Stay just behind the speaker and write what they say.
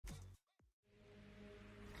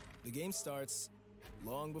The game starts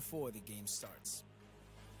long before the game starts.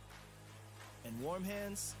 And warm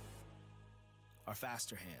hands are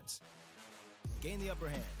faster hands. Gain the upper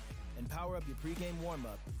hand and power up your pregame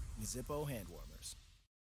warm-up with Zippo hand warmers.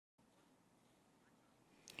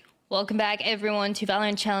 Welcome back, everyone, to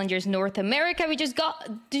VALORANT Challengers North America. We just got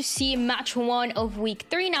to see match 1 of week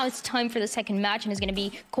 3. Now it's time for the second match, and it's going to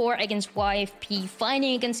be QOR against YFP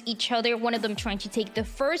fighting against each other. One of them trying to take the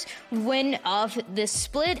first win of this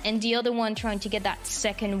split, and the other one trying to get that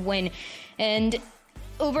second win. And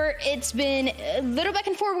it's been a little back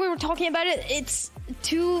and forth. We were talking about it. It's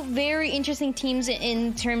two very interesting teams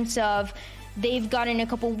in terms of they've gotten a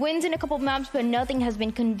couple wins in a couple of maps, but nothing has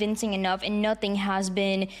been convincing enough, and nothing has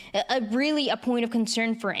been really a point of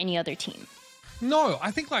concern for any other team. No,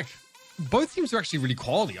 I think like both teams are actually really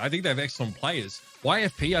quality. I think they have excellent players.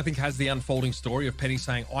 YFP, I think, has the unfolding story of Penny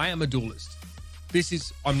saying, I am a duelist. This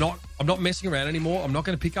is, I'm not messing around anymore. I'm not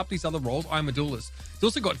going to pick up these other roles. I'm a duelist. He's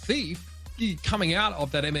also got Thief coming out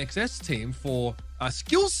of that MXS team for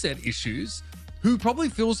skill set issues, who probably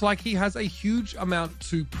feels like he has a huge amount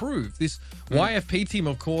to prove. This YFP team,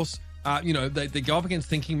 of course, you know, they go up against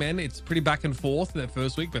Thinking Men. It's pretty back and forth in that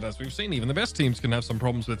first week, but as we've seen, even the best teams can have some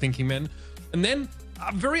problems with Thinking Men. And then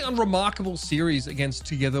a very unremarkable series against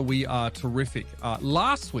Together We Are Terrific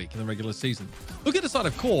last week in the regular season. Look at the side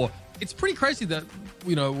of QOR. It's pretty crazy that,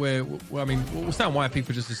 you know, I mean, we'll stay on YFP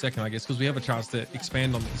for just a second, I guess, because we have a chance to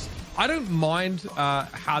expand on this. I don't mind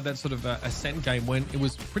how that sort of Ascent game went. It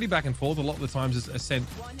was pretty back and forth. A lot of the times as Ascent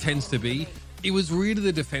tends to be. It was really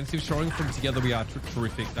the defensive showing from Together We Are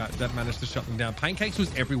Terrific that managed to shut them down. Pancakes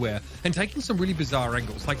was everywhere and taking some really bizarre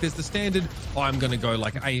angles. Like there's the standard, oh, I'm going to go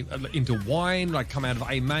like into wine, like come out of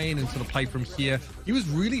A main and sort of play from here. It was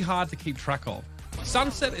really hard to keep track of.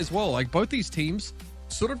 Sunset as well, like both these teams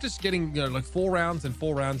sort of just getting, you know, like 4 rounds and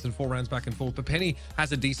 4 rounds and 4 rounds back and forth. But Penny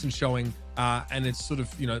has a decent showing, and it's sort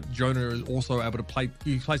of, you know, Jonah is also able to play.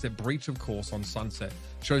 He plays that Breach, of course, on Sunset.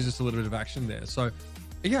 Shows us a little bit of action there. So,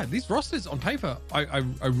 yeah, these rosters on paper, I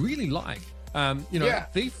really like. You know, yeah.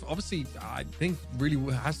 Thief, obviously, I think really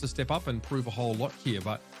has to step up and prove a whole lot here.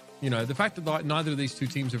 But, you know, the fact that neither of these two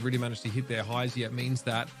teams have really managed to hit their highs yet means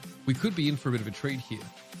that we could be in for a bit of a treat here.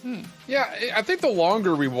 Yeah, I think the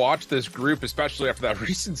longer we watch this group, especially after that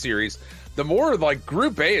recent series, the more like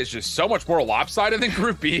Group A is just so much more lopsided than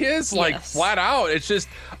Group B is. Like flat out, it's just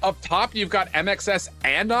up top you've got MXS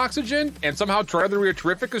and Oxygen, and somehow Together We Are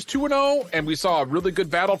Terrific is 2-0, and we saw a really good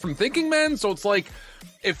battle from Thinking Men. So it's like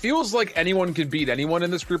it feels like anyone can beat anyone in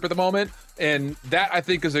this group at the moment. And that, I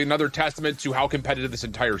think, is another testament to how competitive this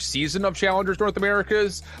entire season of Challengers North America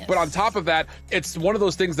is. Yes. But on top of that, it's one of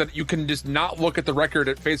those things that you can just not look at the record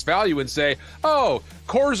at face value and say, oh,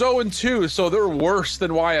 QOR's 0-2, so they're worse than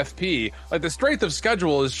YFP. Like, the strength of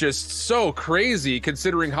schedule is just so crazy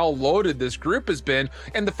considering how loaded this group has been.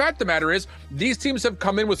 And the fact of the matter is, these teams have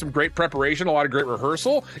come in with some great preparation, a lot of great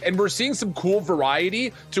rehearsal, and we're seeing some cool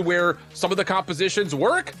variety to where some of the compositions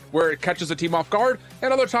work, where it catches a team off guard,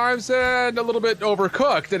 and other times, a little bit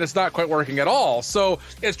overcooked and it's not quite working at all. So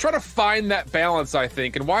it's trying to find that balance, I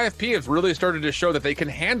think, and YFP has really started to show that they can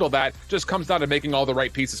handle that. Just comes down to making all the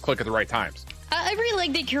right pieces click at the right times. I really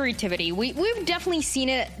like the creativity. We've definitely seen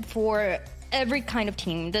it for every kind of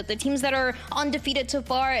team. The teams that are undefeated so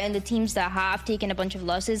far and the teams that have taken a bunch of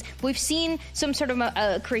losses, we've seen some sort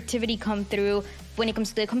of creativity come through when it comes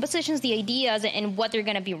to the compositions, the ideas, and what they're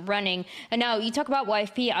going to be running. And now you talk about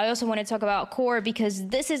YFP, I also want to talk about QOR, because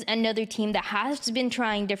this is another team that has been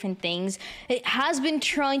trying different things. It has been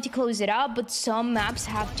trying to close it out, but some maps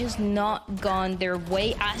have just not gone their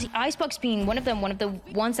way. Icebox being one of them, one of the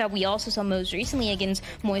ones that we also saw most recently against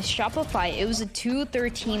Moist Shopify. It was a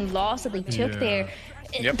 2-13 loss that they took there.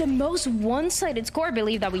 Yep. The most one-sided score, I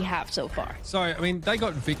believe, that we have so far. So, I mean, they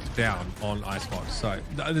got Vic down on Icebox, so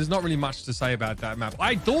there's not really much to say about that map.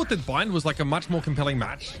 I thought that Bind was like a much more compelling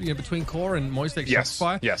match, you know, between QOR and Moist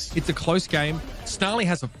Shopify. Yes. It's a close game. Snarly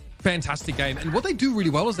has a fantastic game, and what they do really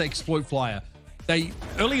well is they exploit Flyer. They,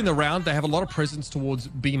 early in the round, they have a lot of presence towards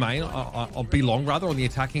B main, or B long rather, on the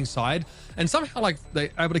attacking side, and somehow like they're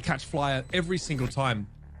able to catch Flyer every single time.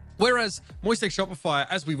 Whereas Moist Shopify,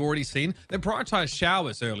 as we've already seen, they prioritize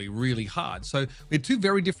showers early really hard. So we had two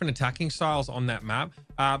very different attacking styles on that map.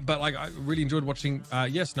 But like I really enjoyed watching,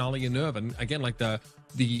 Gnarly and Nerve. And again, like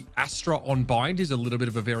the Astra on Bind is a little bit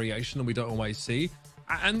of a variation that we don't always see.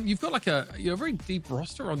 And you've got like a very deep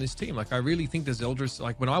roster on this team. Like I really think the Zeldris,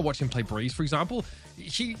 like when I watch him play Breeze, for example,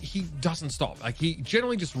 he doesn't stop. Like he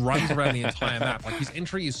generally just runs around the entire map. Like his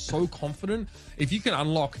entry is so confident. If you can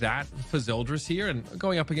unlock that for Zeldris here and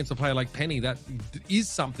going up against a player like Penny, that is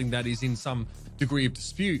something that is in some degree of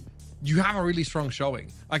dispute. you have a really strong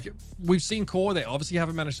showing. Like, we've seen Core, they obviously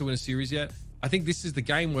haven't managed to win a series yet. I think this is the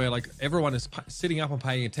game where like everyone is sitting up and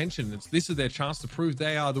paying attention. This is their chance to prove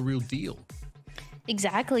they are the real deal.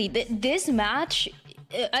 Exactly. This match,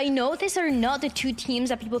 I know these are not the two teams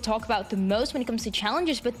that people talk about the most when it comes to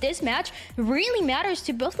challenges, but this match really matters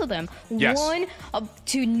to both of them. Yes. One,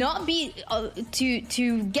 to not be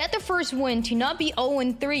to get the first win, to not be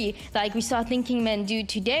 0-3 like we saw Thinking Men do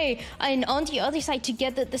today, and on the other side to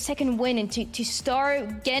get the second win and to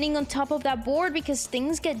start getting on top of that board, because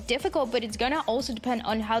things get difficult, but it's gonna also depend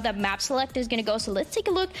on how that map select is gonna go. So let's take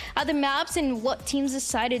a look at the maps and what teams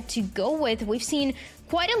decided to go with. We've seen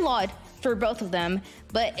quite a lot for both of them,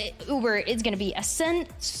 but Uber, it's going to be Ascent,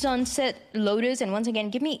 Sunset, Lotus, and once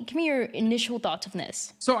again, give me your initial thoughts on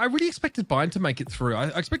this. So I really expected Bind to make it through. I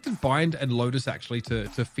expected Bind and Lotus actually to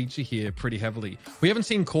feature here pretty heavily. We haven't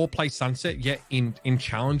seen Core play Sunset yet in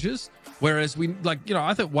challenges, whereas we I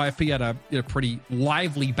thought YFP had a pretty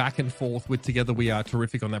lively back and forth with Together We Are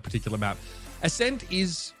Terrific on that particular map. Ascent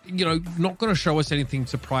is not going to show us anything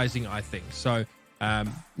surprising, I think. So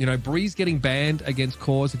Breeze getting banned against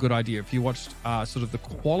Core is a good idea. If you watched sort of the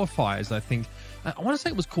qualifiers, I think, I want to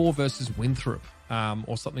say it was Core versus Winthrop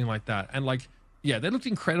or something like that. And they looked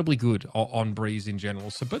incredibly good on Breeze in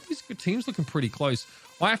general. So both these teams looking pretty close.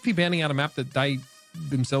 YFP banning out a map that they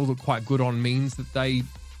themselves look quite good on means that they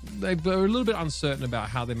were a little bit uncertain about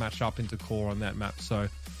how they match up into Core on that map. So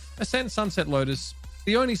Ascent, Sunset, Lotus.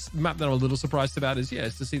 The only map that I'm a little surprised about is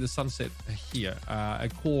to see the Sunset here, a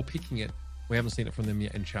Core picking it. We haven't seen it from them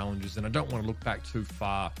yet in challenges, and I don't want to look back too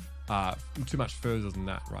much further than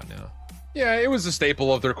that right now. Yeah, it was a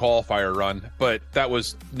staple of their qualifier run, but that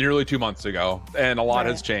was nearly 2 months ago, and a lot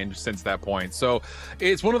has changed since that point. So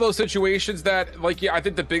it's one of those situations that, I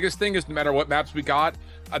think the biggest thing is no matter what maps we got,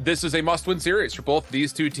 this is a must-win series for both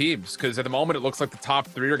these two teams, because at the moment it looks like the top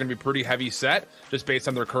three are going to be pretty heavy set just based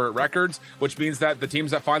on their current records, which means that the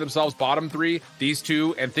teams that find themselves bottom three, these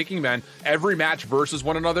two and Thinking Men, every match versus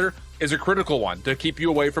one another is a critical one to keep you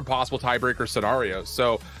away from possible tiebreaker scenarios.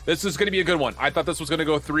 So this is going to be a good one. I thought this was going to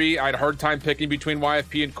go 3. I had a hard time picking between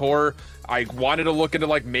YFP and Core. I wanted to look into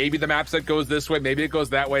maybe the map set goes this way, maybe it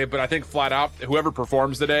goes that way, but I think flat out, whoever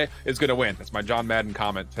performs today is going to win. That's my John Madden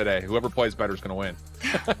comment today. Whoever plays better is going to win.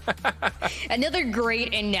 Another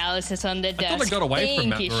great analysis on the desk. I thought I got away from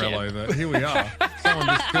Matt Morello, but here we are. Someone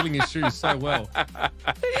just filling his shoes so well.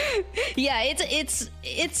 Yeah, it's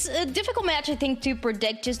a difficult match, I think, to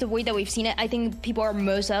predict just the way that we've seen it. I think people are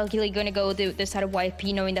most likely going to go the side of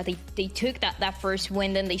YFP, knowing that they took that first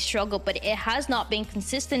win, then they struggled, but it has not been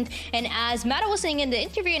consistent. And as Matt was saying in the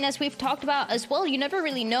interview, and as we've talked about as well, you never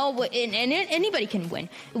really know and anybody can win.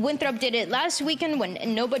 Winthrop did it last weekend when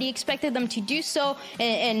nobody expected them to do so,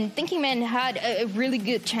 and Thinking Man had a really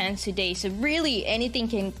good chance today. So really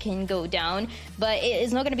anything can go down, but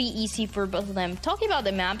it's not going to be easy for both of them. Talking about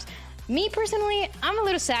the maps, me personally, I'm a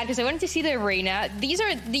little sad because I wanted to see the Reyna. These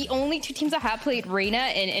are the only two teams that have played Reyna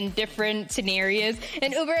in different scenarios.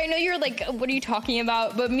 And Uber, I know you're like, what are you talking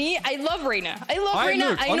about? But me, I love Reyna. I love Reyna.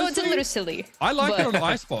 Look, I know it's a little silly. I like it on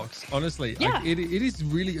Icebox, honestly. Yeah. It is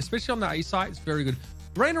really, especially on the A site, it's very good.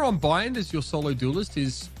 Reyna on Bind as your solo duelist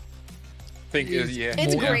is...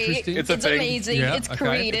 It's great. It's amazing. Yeah, it's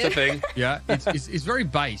creative. It's a thing. Yeah, it's very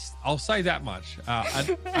based. I'll say that much.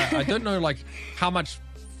 I don't know how much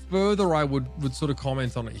further I would sort of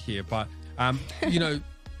comment on it here, but you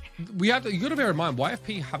got to bear in mind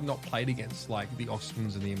YFP have not played against the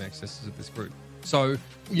Oxygens and the MXSs of this group. So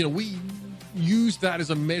we use that as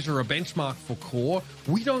a measure, a benchmark for Core.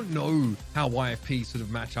 We don't know how YFP sort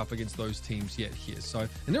of match up against those teams yet here. So,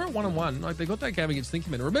 and they're at 1-1. They got that game against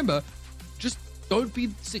Thinking Men. Remember, just don't be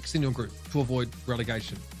 6 in your group to avoid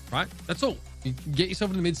relegation, right? That's all. You get yourself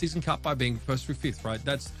in the mid-season cup by being 1st through 5th, right?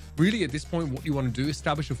 That's really at this point what you want to do,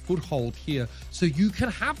 establish a foothold here so you can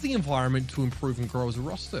have the environment to improve and grow as a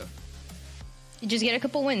roster. Just get a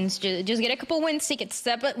couple wins. Just get a couple wins, take it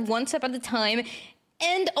one step at a time.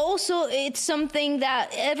 And also, it's something that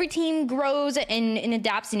every team grows and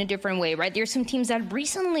adapts in a different way, right? There's some teams that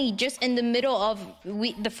recently, just in the middle of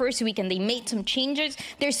the first weekend, they made some changes.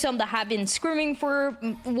 There's some that have been scrimming for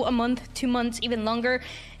a month, 2 months, even longer.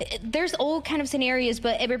 There's all kind of scenarios,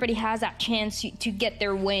 but everybody has that chance to get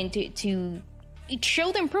their win, to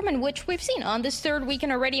show the improvement, which we've seen on this third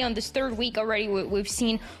weekend already. On this third week already, we've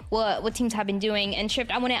seen what teams have been doing. And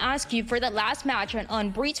Shift, I want to ask you, for that last match on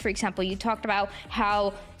Breeze, for example, you talked about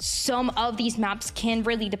how some of these maps can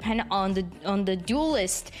really depend on the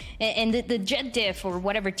duelist and the jet diff or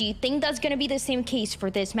whatever. Do you think that's going to be the same case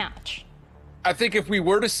for this match? I think if we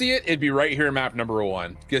were to see it, it'd be right here in map number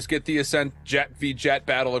 1. Just get the Ascent Jet v Jet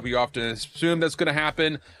battle if we often assume that's going to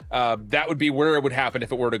happen. That would be where it would happen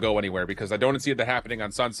if it were to go anywhere, because I don't see that happening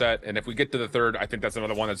on Sunset. And if we get to the 3rd, I think that's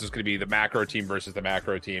another one that's just going to be the macro team versus the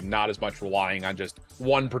macro team, not as much relying on just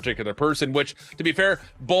one particular person, which, to be fair,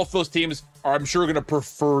 both those teams are, I'm sure, going to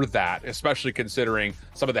prefer that, especially considering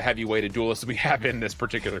some of the heavyweighted duelists we have in this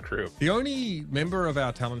particular crew. The only member of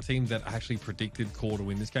our talent team that actually predicted QOR to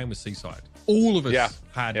win this game was Seaside. All of us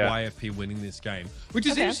had YFP winning this game, which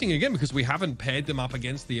is interesting again because we haven't paired them up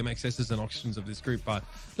against the MXSs and Auctions of this group. But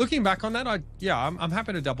looking back on that, I'm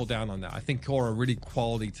happy to double down on that. I think QOR are a really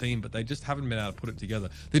quality team, but they just haven't been able to put it together.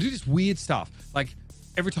 They do this weird stuff. Like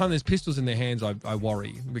every time there's pistols in their hands, I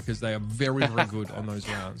worry because they are very, very good on those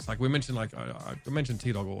rounds. Like we mentioned, like I mention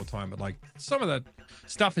T-Dog all the time, but like some of that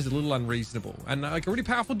stuff is a little unreasonable. And like a really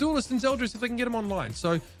powerful duelist in Zeldris if they can get them online.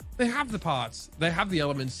 So they have the parts, they have the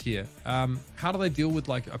elements here. How do they deal with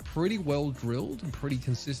like a pretty well drilled and pretty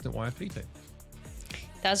consistent YFP team?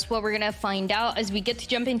 That's what we're gonna find out as we get to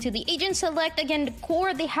jump into the agent select. Again, the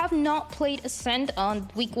QOR, they have not played Ascent on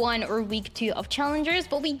week 1 or week 2 of Challengers,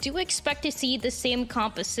 but we do expect to see the same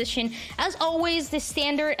composition. As always, the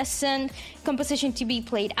standard Ascent composition to be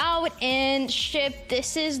played out. And Ship,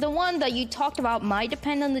 this is the one that you talked about, might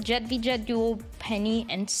depend on the Jet v Jet duel, Penny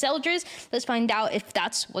and Zeldris. Let's find out if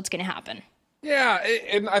that's what's gonna happen. Yeah,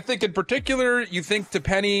 and I think in particular, you think to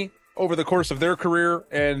Penny over the course of their career,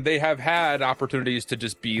 and they have had opportunities to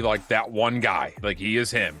just be like that one guy, like he is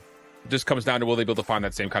him. It just comes down to will they be able to find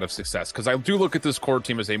that same kind of success? Because I do look at this core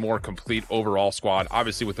team as a more complete overall squad,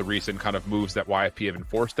 obviously with the recent kind of moves that YFP have been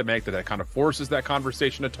forced to make, that kind of forces that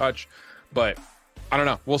conversation a touch. But I don't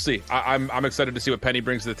know, we'll see. I'm excited to see what Penny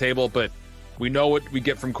brings to the table, but we know what we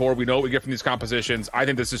get from QOR. We know what we get from these compositions. I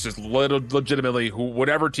think this is just legitimately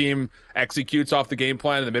whatever team executes off the game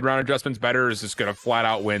plan and the mid-round adjustments better is just going to flat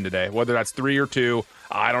out win today. Whether that's 3 or 2,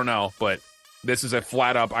 I don't know. But this is a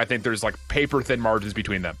flat up. I think there's like paper thin margins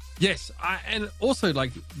between them. Yes. And also,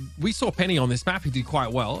 like, we saw Penny on this map. He did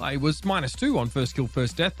quite well. I was -2 on first kill,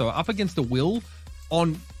 first death, though, up against the Will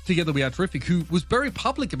on Together We Are Terrific, who was very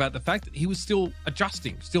public about the fact that he was still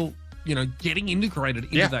adjusting, still, you know, getting integrated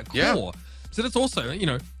into that core. Yeah. So that's also, you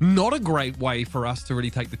know, not a great way for us to really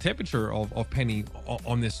take the temperature of Penny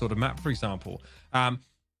on this sort of map, for example.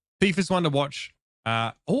 Thief is one to watch.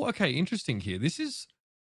 Okay, interesting here. This is,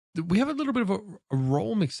 we have a little bit of a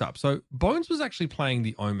role mix-up. So Bones was actually playing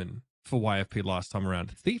the Omen for YFP last time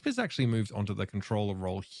around. Thief has actually moved onto the controller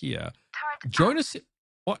role here. Jonas,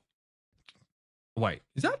 what? Wait,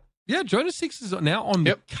 is that? Yeah, Jonas 6 is now on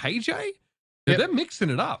the KJ? Yeah, they're mixing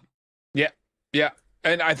it up. Yeah.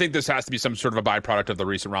 And I think this has to be some sort of a byproduct of the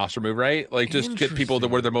recent roster move, right? Like, just get people to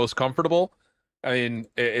where they're most comfortable. I mean,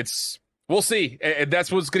 we'll see. And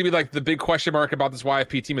that's what's going to be like the big question mark about this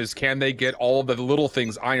YFP team is, can they get all of the little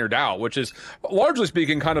things ironed out, which is largely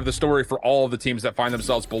speaking kind of the story for all of the teams that find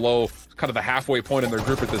themselves below kind of the halfway point in their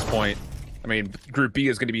group at this point. I mean, Group B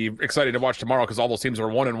is going to be excited to watch tomorrow because all those teams are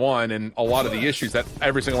 1-1, and a lot of the issues that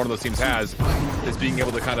every single one of those teams has is being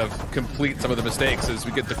able to kind of complete some of the mistakes as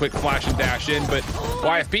we get the quick flash and dash in. But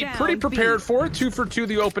YFP pretty prepared for it. 2 for 2,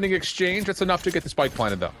 the opening exchange. That's enough to get the spike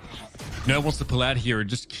planted, though. No one wants to pull out here and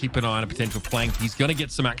just keep an eye on a potential flank. He's going to get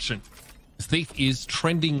some action. Thief is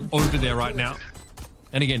trending over there right now.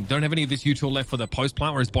 And again, don't have any of this util left for the post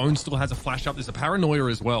plant, whereas Bones still has a flash up. There's a paranoia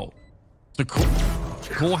as well. So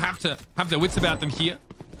QOR have to have their wits about them here.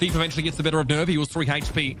 Thief eventually gets the better of Nerve. He was 3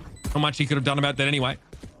 HP. Not much he could have done about that anyway.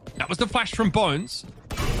 That was the flash from Bones.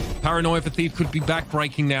 Paranoia for Thief could be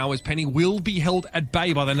backbreaking now as Penny will be held at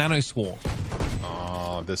bay by the Nano Swarm.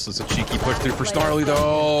 Oh, this is a cheeky push through for Snarly,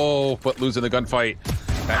 though. But losing the gunfight,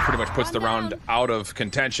 that pretty much puts the round out of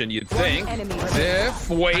contention, you'd think.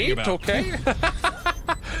 Wait, okay.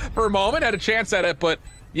 For a moment, had a chance at it, but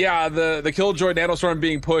yeah, the Killjoy Nanostorm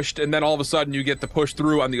being pushed, and then all of a sudden you get the push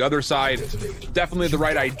through on the other side. Definitely the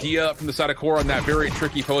right idea from the side of QOR on that very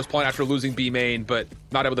tricky post plant after losing B main, but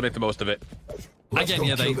not able to make the most of it. Again,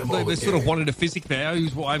 yeah, they sort of wanted a physic there. He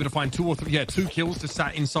was able to find 2 or 3, 2 kills to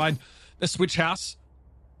sat inside the switch house.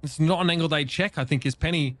 It's not an angle they check, I think, as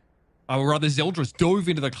Penny, or rather Zeldris, dove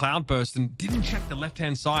into the cloudburst and didn't check the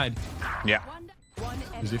left-hand side. Yeah.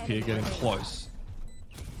 As if here getting close.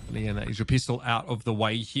 And again, that is your pistol out of the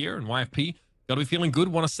way here, and YFP got to be feeling good.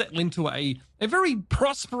 Want to settle into a very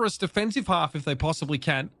prosperous defensive half if they possibly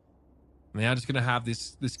can. And they are just going to have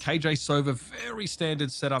this KJ Sova very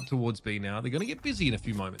standard setup towards B now. They're going to get busy in a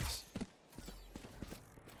few moments.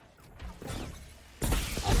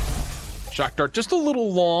 Shock dart just a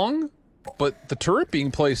little long. but the turret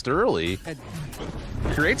being placed early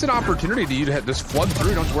creates an opportunity to you to just flood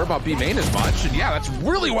through. Don't worry about B main as much. And yeah, that's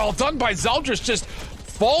really well done by Zeldris. Just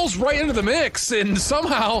falls right into the mix, and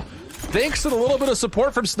somehow, thanks to the little bit of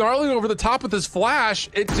support from Snarling over the top with his flash,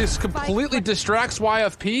 it just completely distracts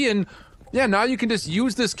YFP. And yeah, now you can just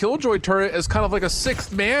use this Killjoy turret as kind of like a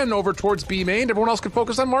sixth man over towards B main. Everyone else can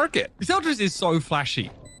focus on market. Zeldris is so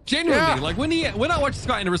flashy. Genuinely, like when I watch this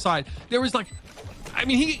guy enter a side, there is like, I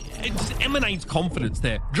mean, it just emanates confidence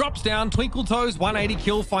there. Drops down, twinkle toes, 180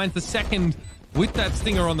 kill, finds the second with that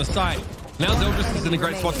stinger on the side. Now Zeldris is in a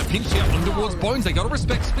great spot to pinch out on towards Bones. They got to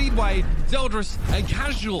respect Speedway. Zeldris, a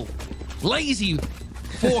casual, lazy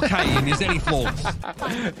 4K in his any flaws.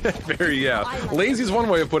 Lazy is one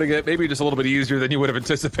way of putting it. Maybe just a little bit easier than you would have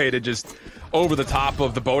anticipated. Just over the top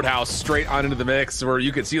of the boathouse, straight on into the mix, where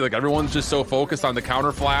you can see like everyone's just so focused on the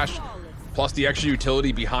counter flash, plus the extra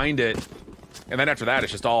utility behind it. And then after that,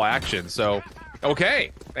 it's just all action. So,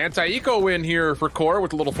 okay, anti-eco win here for Core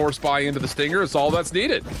with a little force buy into the stinger. It's all that's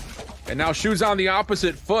needed. And now shoes on the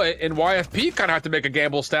opposite foot, and YFP kind of have to make a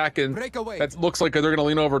gamble stack, and that looks like they're going to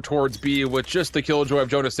lean over towards B with just the Killjoy of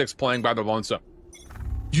Jonah 6 playing by the lonesome.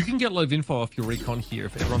 You can get live info off your recon here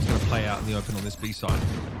if everyone's going to play out in the open on this B side.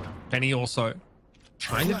 Penny also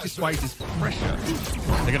trying to dissuade this pressure.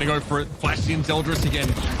 They're going to go for it. Flash in Zeldris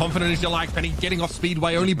again. Confident as you like. Penny getting off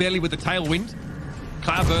Speedway, only barely with the tailwind.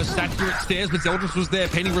 Cloudburst sat here at stairs, but Zeldris was there.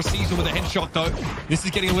 Penny receives him with a headshot, though. This is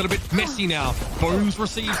getting a little bit messy now. Bones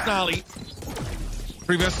receives Snarly.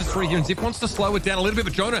 3 versus 3 here, and Zip wants to slow it down a little bit,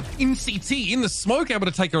 but Jonah in CT, in the smoke, able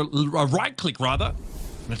to take a right click, rather.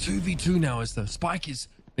 And a 2v2 now as the spike is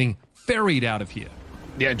being ferried out of here.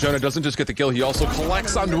 Yeah, Jonah doesn't just get the kill, he also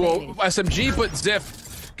collects onto a SMG, but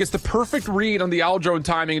Ziff gets the perfect read on the Aldrone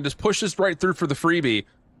timing and just pushes right through for the freebie.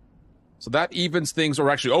 So that evens things,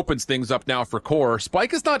 or actually opens things up now for Core.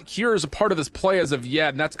 Spike is not here as a part of this play as of yet,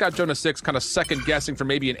 and that's got Jonah 6 kind of second guessing for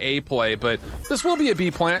maybe an A play, but this will be a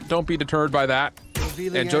B plant. Don't be deterred by that.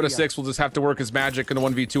 And Jonah 6 will just have to work his magic in the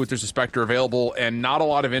 1v2 with there's a Spectre available, and not a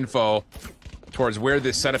lot of info towards where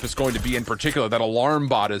this setup is going to be in particular. That alarm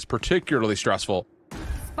bot is particularly stressful.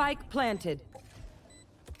 Spike planted.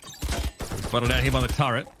 Spotted out here by the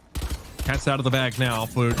turret. Cat's out of the bag now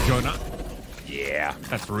for Jonah. Yeah.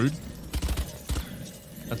 That's rude.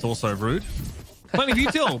 That's also rude. Plenty of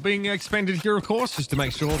util being expended here, of course, just to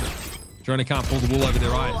make sure that Jonah can't pull the wool over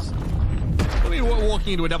their eyes. We'll be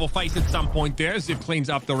walking into a double face at some point there as Zip cleans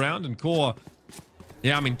up the round, and Core,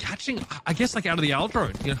 yeah, I mean, catching, I guess, like out of the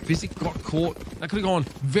Aldrone. You know, Physic got caught. That could have gone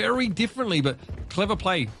very differently, but clever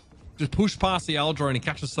play. Just push past the Aldrone and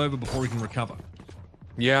catch us over before he can recover.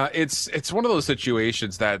 Yeah, it's one of those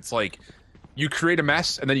situations that's like, you create a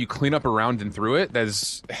mess and then you clean up around and through it.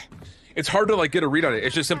 It's hard to like get a read on it.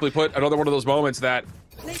 It's just simply put another one of those moments that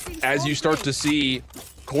as you start to see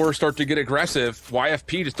Core start to get aggressive,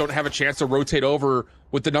 YFP just don't have a chance to rotate over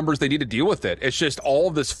with the numbers they need to deal with it. It's just all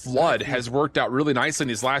of this flood has worked out really nicely in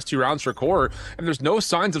these last 2 rounds for Core, and there's no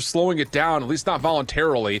signs of slowing it down, at least not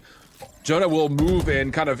voluntarily. Jonah will move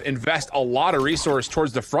and kind of invest a lot of resource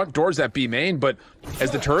towards the front doors at B main, but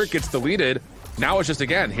as the turret gets deleted, now it's just,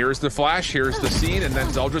 again, here's the flash, here's the scene, and then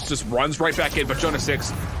Zeldris just runs right back in, but Jonah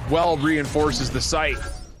 6 well reinforces the site.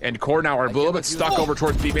 And Core now are a little bit stuck over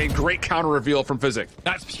towards B main. Great counter reveal from Physic.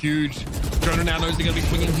 That's huge. Jonah now knows they're going to be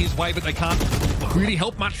swinging his way, but they can't really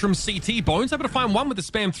help much from CT. Bones able to find one with the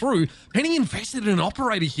spam through. Penny invested in an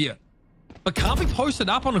operator here, but can't be posted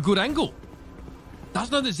up on a good angle. Does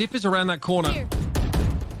know the Zip is around that corner.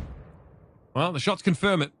 Well, the shots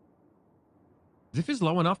confirm it. Zip is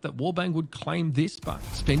low enough that Warbang would claim this, but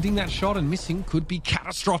spending that shot and missing could be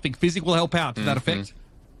catastrophic. Physic will help out to that effect.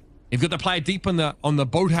 You've got the player deep on the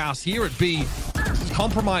boathouse here at B. This is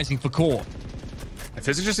compromising for Core.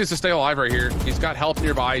 Physic just needs to stay alive right here. He's got help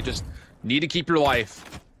nearby. Just need to keep your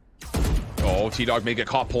life. Oh, T-Dog may get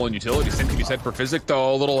caught pulling utility. Same can be said for Physic,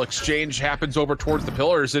 though. A little exchange happens over towards the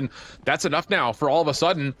pillars, and that's enough now for all of a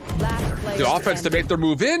sudden the offense to make their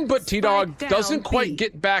move in, but T-Dog doesn't quite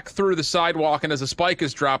get back through the sidewalk, and as a spike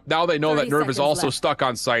is dropped, now they know that Nerve is also stuck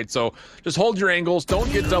on site, so just hold your angles,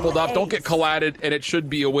 don't get doubled up, don't get collided, and it should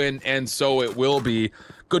be a win, and so it will be.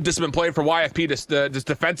 Good discipline play for YFP just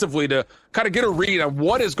defensively to kind of get a read on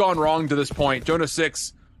what has gone wrong to this point. Jonah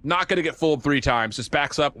 6 not going to get fooled 3 times. Just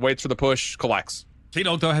backs up, waits for the push, collects.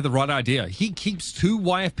 T-Dog, though, had the right idea. He keeps 2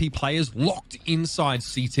 YFP players locked inside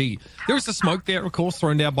CT. There is the smoke there, of course,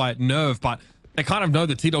 thrown down by Nerve, but they kind of know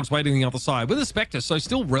that T-Dog's waiting on the other side. With a Spectre, so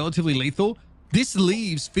still relatively lethal, this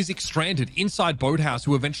leaves Physic stranded inside Boathouse,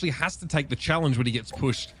 who eventually has to take the challenge when he gets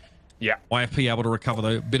pushed. Yeah. YFP able to recover,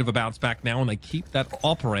 though. A bit of a bounce back now, and they keep that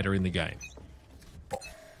operator in the game.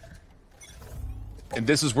 And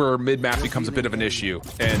this is where mid-map becomes a bit of an issue.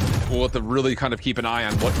 And we'll have to really kind of keep an eye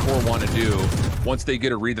on what Core want to do once they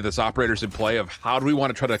get a read that this operator's in play of how do we want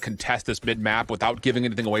to try to contest this mid-map without giving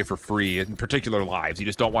anything away for free, in particular lives. You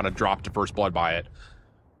just don't want to drop to first blood by it.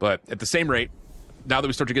 But at the same rate, now that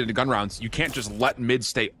we start to get into gun rounds, you can't just let mid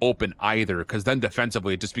stay open either, because then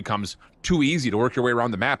defensively it just becomes too easy to work your way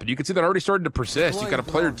around the map. And you can see that already starting to persist. You got a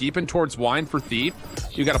player deep in towards wine for Thief.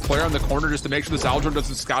 You got a player on the corner just to make sure this Aldrin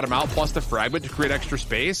doesn't scout him out, plus the fragment to create extra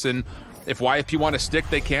space. And if YFP want to stick,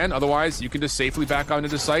 they can. Otherwise, you can just safely back on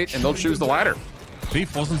into sight, and they'll choose the latter.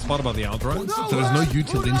 Thief wasn't spotted by the Aldrin, so there's no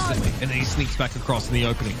util instantly, and then he sneaks back across in the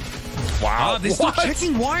opening. Wow. They're still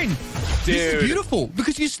checking wine. Dude. This is beautiful,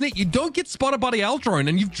 because you sneak, you don't get spotted by the Aldrone,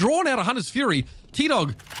 and you've drawn out a Hunter's Fury.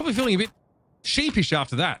 T-Dog probably feeling a bit sheepish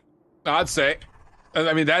after that. I'd say.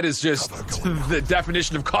 I mean, that is just the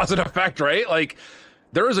definition of cause and effect, right? Like,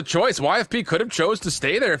 there was a choice. YFP could have chose to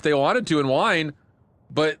stay there if they wanted to in wine,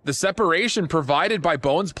 but the separation provided by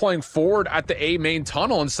Bones playing forward at the A main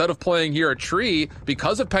tunnel instead of playing here at Tree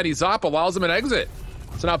because of Penny's up allows him an exit.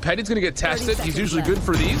 So now Penny's going to get tested. He's usually good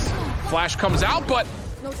for these. Flash comes out, but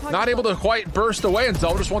not able to quite burst away, and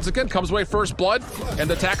Zeldris once again comes away first blood, and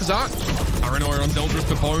the attack is on. Paranoia on Zeldris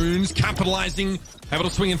for Bones, capitalizing, able to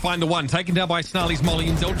swing and find the one, taken down by Snarly's Molly,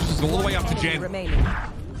 and Zeldris is all the way up to Jen.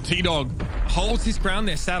 T-Dog holds his ground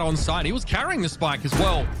there, sat on side. He was carrying the spike as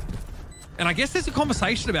well. And I guess there's a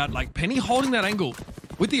conversation about, like, Penny holding that angle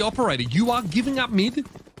with the operator. You are giving up mid,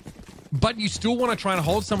 but you still want to try and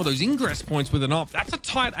hold some of those ingress points with an op. That's a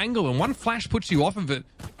tight angle, and one flash puts you off of it.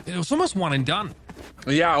 It was almost one and done.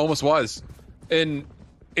 Yeah, it almost was. And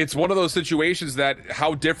it's one of those situations that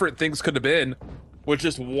how different things could have been with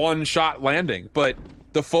just one shot landing. But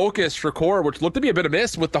the focus for Core, which looked to be a bit of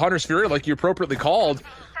miss with the Hunter's Fury, like you appropriately called,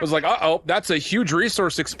 was like, uh-oh, that's a huge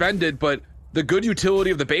resource expended, but the good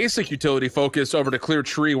utility of the basic utility focus over to clear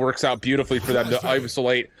Tree works out beautifully for them to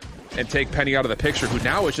isolate and take Penny out of the picture, who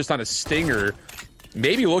now is just on a stinger,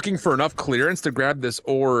 maybe looking for enough clearance to grab this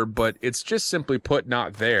orb, but it's just simply put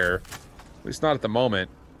not there. At least not at the moment.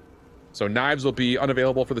 So knives will be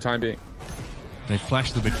unavailable for the time being. They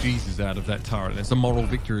flashed the bejesus out of that turret. That's a moral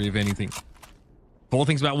victory, if anything. Four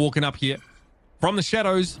things about walking up here. From the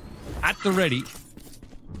shadows, at the ready.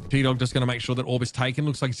 T-Dog just going to make sure that orb is taken.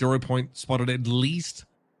 Looks like 0 point spotted at least.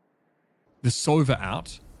 The Sova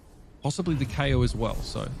out. Possibly the KO as well.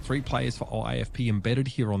 So 3 players for YFP embedded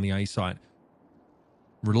here on the A side.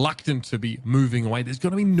 Reluctant to be moving away. There's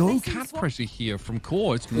going to be no cat pressure here from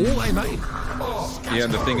Core. It's all they made. Yeah,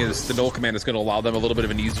 and the thing is, the null command is going to allow them a little bit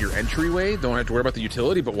of an easier entryway. Don't have to worry about the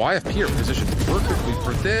utility, but YFP are positioned perfectly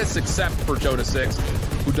for this, except for Jonah 6,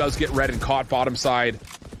 who does get red and caught bottom side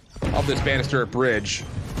of this banister at bridge.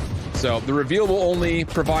 So the reveal will only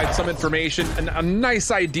provide some information, and a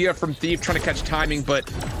nice idea from Thief trying to catch timing, but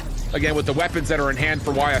again, with the weapons that are in hand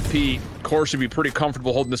for YFP, Core should be pretty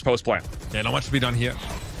comfortable holding this post plan. Yeah, not much to be done here.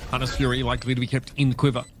 Hunter's Fury likely to be kept in the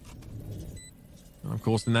quiver. And of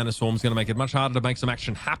course, the Nanoswarm is going to make it much harder to make some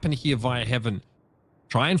action happen here via Heaven.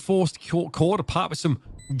 Try and force Core to part with some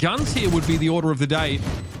guns here would be the order of the day.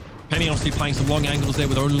 Penny obviously playing some long angles there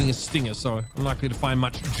with only a stinger, so unlikely to find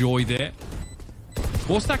much joy there.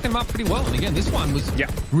 Core stacked them up pretty well, and again, this one was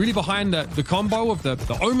really behind the combo of the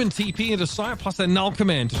Omen TP into sight, plus the null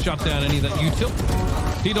command to shut down any of that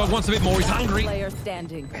util. T-Dog wants a bit more, he's hungry.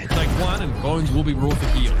 Take one, and Bones will be brought to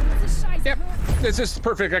heel. Yep, it's just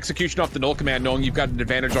perfect execution off the null command, knowing you've got an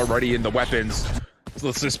advantage already in the weapons. So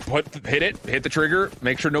let's just hit the trigger,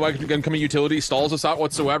 make sure no incoming utility stalls us out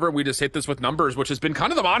whatsoever. We just hit this with numbers, which has been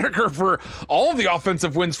kind of the moniker for all of the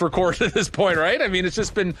offensive wins for Core to this point, right? I mean, it's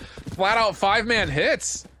just been flat out 5-man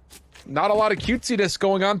hits. Not a lot of cutesiness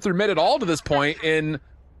going on through mid at all to this point. And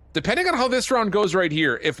depending on how this round goes right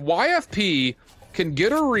here, if YFP can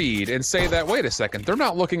get a read and say that, wait a second, they're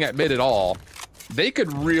not looking at mid at all, they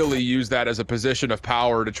could really use that as a position of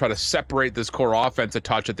power to try to separate this Core offense a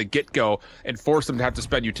touch at the get-go and force them to have to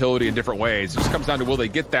spend utility in different ways. It just comes down to, will they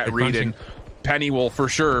get that read? And Penny will for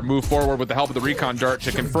sure move forward with the help of the recon dart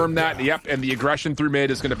to confirm that. Yep, and the aggression through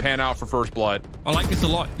mid is going to pan out for first blood. I like this a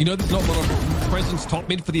lot. You know, there's not a lot of presence top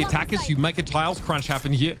mid for the attackers. You make a tiles crunch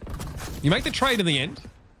happen here. You make the trade in the end.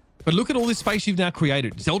 But look at all this space you've now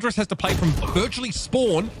created. Zeldris has to play from virtually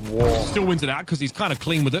spawn. Whoa. Still wins it out because he's kind of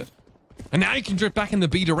clean with it. And now you can drift back in the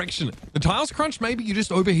B direction. The tiles crunch, maybe you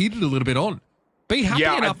just overheated a little bit on. Be happy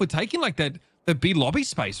enough with taking like that the B lobby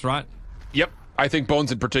space, right? Yep. I think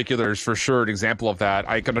Bones in particular is for sure an example of that.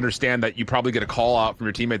 I can understand that you probably get a call out from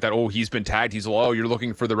your teammate that, oh, he's been tagged, he's low, you're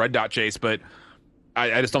looking for the red dot chase, but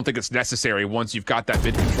I just don't think it's necessary once you've got that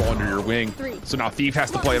mid control under your wing. So now Thief has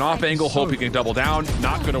to play an off angle, hope he can double down.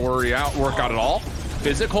 Not going to work out at all.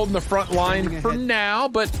 Physic holding the front line for now,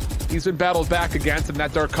 but he's been battled back against, and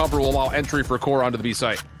that dark cover will allow entry for Core onto the B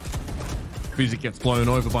site. Physic gets blown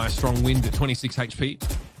over by a strong wind at 26 HP.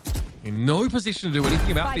 In no position to do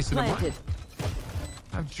anything about this in a moment.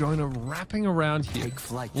 Have Jonah wrapping around here.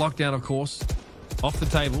 Lockdown, of course, off the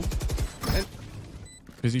table.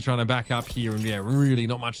 Busy trying to back up here, and yeah, really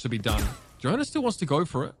not much to be done. Jonah still wants to go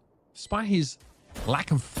for it, despite his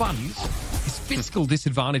lack of funds, his physical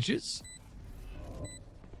disadvantages.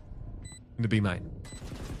 In the B main.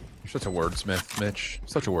 You're such a wordsmith, Mitch.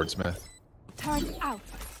 Such a wordsmith. Time out.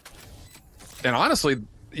 And honestly,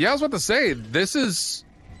 yeah, I was about to say, this is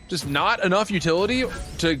just not enough utility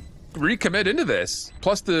to recommit into this.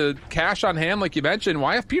 Plus the cash on hand, like you mentioned,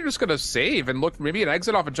 YFP are just going to save and look maybe an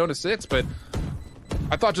exit off of Jonah 6, but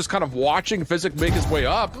I thought just kind of watching Physic make his way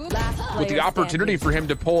up with the opportunity for him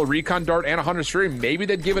to pull a recon dart and a 100 stream, maybe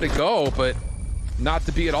they'd give it a go, but not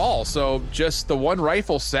to be at all. So just the one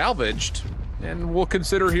rifle salvaged, and we'll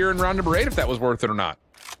consider here in round number 8 if that was worth it or not.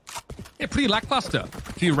 Yeah, pretty lackluster.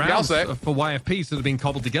 A few rounds for YFPs that have been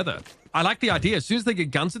cobbled together. I like the idea. As soon as they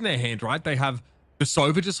get guns in their hand, right, they have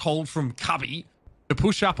Sova just hold from Cubby to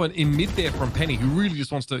push up in mid there from Penny, who really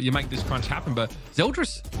just wants to make this crunch happen. But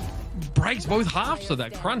Zeldris breaks both halves of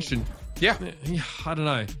that crunch, and yeah, I don't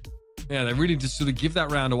know. Yeah, they really just sort of give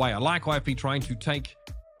that round away. I like YFP trying to take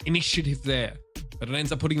initiative there, but it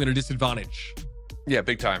ends up putting them at a disadvantage. Yeah,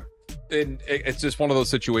 big time. And it's just one of those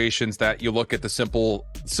situations that you look at the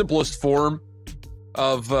simplest form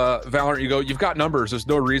of Valorant, you go, you've got numbers, there's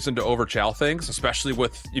no reason to overchow things, especially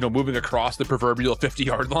with, you know, moving across the proverbial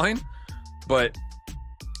 50-yard line. But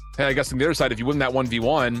hey, I guess on the other side, if you win that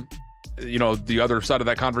 1v1, you know, the other side of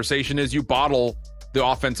that conversation is you bottle the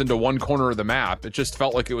offense into one corner of the map. It just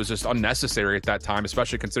felt like it was just unnecessary at that time,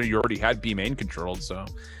 especially considering you already had B main controlled. So a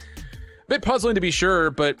bit puzzling to be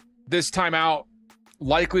sure, but this time out,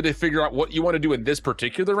 likely to figure out what you want to do in this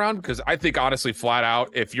particular round, because I think honestly, flat out,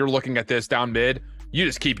 if you're looking at this down mid, you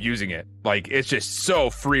just keep using it. Like, it's just so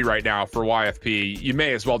free right now for YFP. You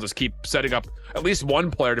may as well just keep setting up at least one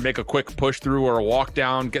player to make a quick push through or a walk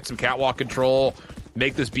down, get some catwalk control,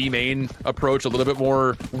 make this B main approach a little bit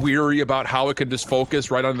more weary about how it can just focus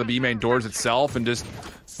right on the B main doors itself, and just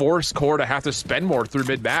force Core to have to spend more through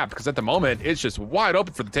mid map, because at the moment it's just wide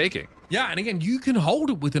open for the taking. Yeah, and again, you can hold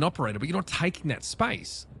it with an operator, but you're not taking that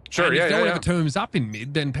space. Sure, and yeah, if no one yeah. ever turns up in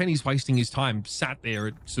mid, then Penny's wasting his time sat there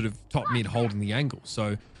at sort of top mid holding the angle.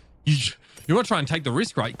 So you want to try and take the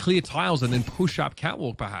risk, right? Clear tiles and then push up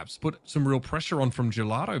catwalk perhaps. Put some real pressure on from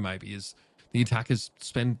Gelato maybe as the attackers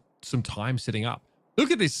spend some time setting up.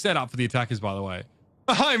 Look at this setup for the attackers, by the way.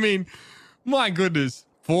 I mean, my goodness.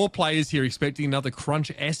 4 players here expecting another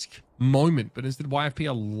crunch-esque moment, but instead YFP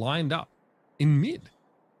are lined up in mid.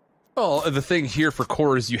 Well, the thing here for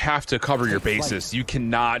Core is you have to cover your bases. You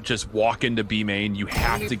cannot just walk into B main. You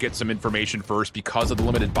have to get some information first because of the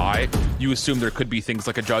limited buy. You assume there could be things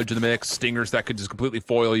like a judge in the mix, stingers that could just completely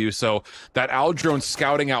foil you. So that Owl drone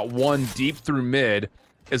scouting out one deep through mid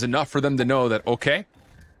is enough for them to know that, okay,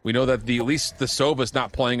 we know that at least the Sova's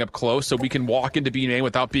not playing up close, so we can walk into B main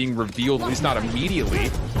without being revealed, at least not immediately.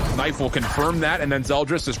 Knife will confirm that, and then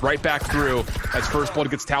Zeldris is right back through as first blood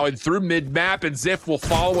gets tallied through mid-map, and Ziff will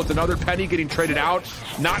follow with another Penny getting traded out.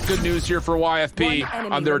 Not good news here for YFP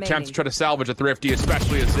on their attempt to try to salvage a Thrifty,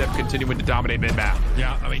 especially as Ziff continuing to dominate mid-map.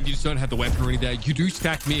 Yeah, I mean, you just don't have the weaponry there. You do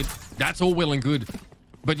stack mid. That's all well and good.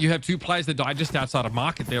 But you have 2 players that died just outside of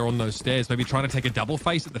market there on those stairs, maybe trying to take a double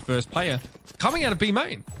face at the first player coming out of B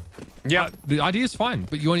main. Yeah, the idea is fine,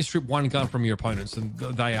 but you only strip 1 gun from your opponents, and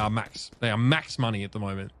they are max. They are max money at the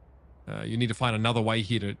moment. You need to find another way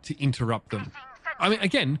here to interrupt them. I mean,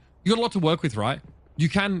 again, you got a lot to work with, right? You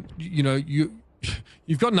can,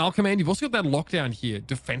 you've got an Null Command. You've also got that lockdown here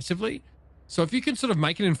defensively. So if you can sort of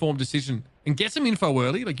make an informed decision and get some info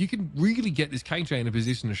early, like you can really get this KJ in a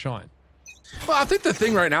position to shine. Well, I think the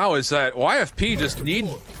thing right now is that YFP just need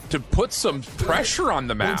to put some pressure on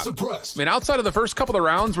the map. I mean, outside of the first couple of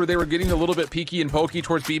rounds where they were getting a little bit peeky and pokey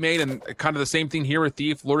towards B main, and kind of the same thing here with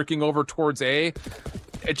Thief lurking over towards A,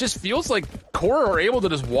 it just feels like Core are able to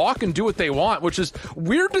just walk and do what they want, which is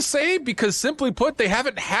weird to say because, simply put, they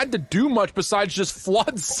haven't had to do much besides just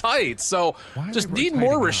flood sites. So just need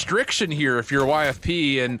more restriction here if you're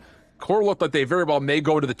YFP, and Core look like they very well may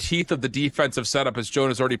go to the teeth of the defensive setup as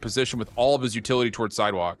Jonah's already positioned with all of his utility towards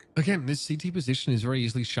sidewalk. Again, this CT position is very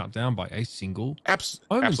easily shut down by a single.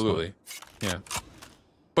 Absolutely. Yeah.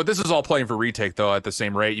 But this is all playing for retake, though, at the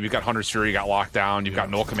same rate. You've got Hunter's Fury, you got Lockdown, you've got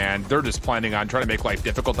Null Command. They're just planning on trying to make life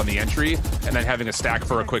difficult on the entry and then having a stack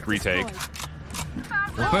for a quick retake.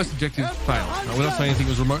 Well, first objective failed. We're not saying anything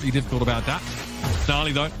was remotely difficult about that.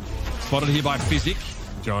 Snarly, though, spotted here by Physic.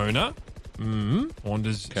 Jonah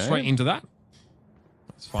wanders straight into that.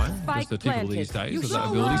 That's fine. Just the typical these days of that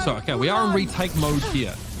ability. So, okay, we are in retake mode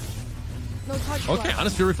here. Okay,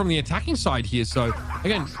 Hunter's Fury from the attacking side here. So,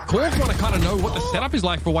 again, Cores want to kind of know what the setup is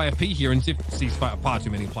like for YFP here. And if he sees far too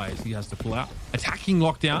many players, he has to pull out. Attacking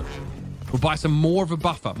Lockdown will buy some more of a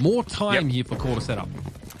buffer. More time here for Core to set up.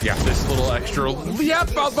 Yeah, this little extra...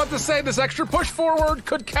 Yep, I was about to say, this extra push forward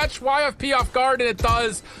could catch YFP off guard, and it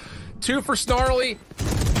does. 2 for Snarly.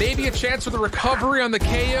 Maybe a chance for the recovery on the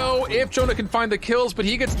KO if Jonah can find the kills, but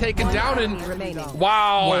he gets taken down, and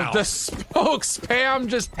wow, the smoke spam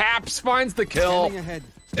just taps, finds the kill.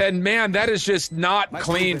 And man, that is just not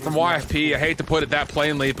clean from YFP. I hate to put it that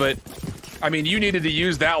plainly, but I mean, you needed to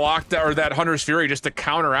use that lockdown or that Hunter's Fury just to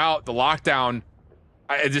counter out the lockdown.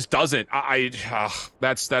 It just doesn't.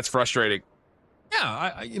 That's frustrating.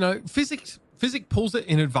 Yeah, you know, Physic pulls it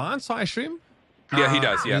in advance, I assume. Yeah, he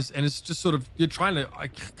does, yeah. And it's just sort of, you're trying to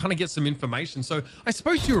kind of get some information. So I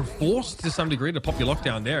suppose you're forced to some degree to pop your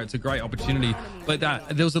lockdown there. It's a great opportunity. But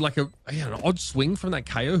there was an odd swing from that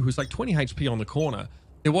KO who's like 20 HP on the corner.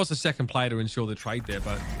 There was a second player to ensure the trade there,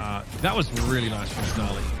 but that was really nice from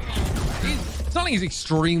Snarly. Snarly is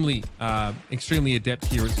extremely adept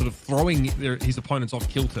here at sort of throwing his opponents off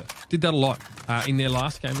kilter. Did that a lot in their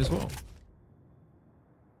last game as well.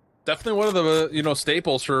 Definitely one of the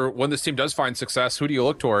staples for when this team does find success. Who do you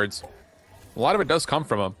look towards? A lot of it does come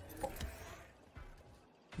from them.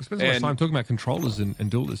 We spend a lot of time talking about controllers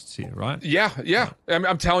and duelists here, right? Yeah.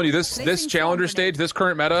 I'm telling you, this challenger stage, this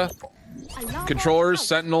current meta, controllers,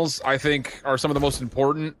 sentinels, I think are some of the most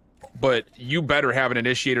important. But you better have an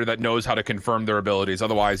initiator that knows how to confirm their abilities.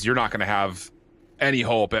 Otherwise, you're not going to have any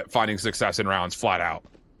hope at finding success in rounds, flat out.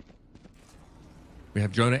 We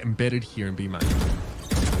have Jonah embedded here in B main.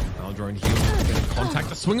 Drone here, getting contact,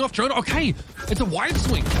 a swing off Jonah. Okay, it's a wide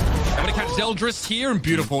swing. Able to catch Zeldris here, and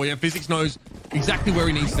beautiful. Yeah, Physics knows exactly where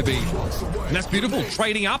he needs to be. And that's beautiful.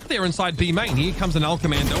 Trading up there inside B main. Here comes an Null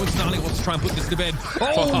Commando, and Snarly wants to try and put this to bed.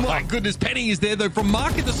 Oh my goodness, Penny is there though from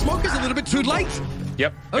Market. The smoke is a little bit too late.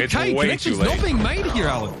 Yep. Okay, connection's not being made here,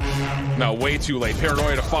 Alan. No, way too late.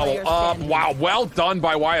 Paranoia to follow up. Wow, well done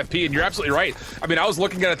by YFP, and you're absolutely right. I mean, I was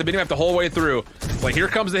looking at it the minimap the whole way through. Like, here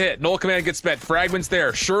comes the hit. Null Command gets spent. Fragments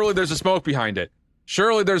there. Surely there's a smoke behind it.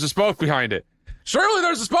 Surely there's a smoke behind it. Surely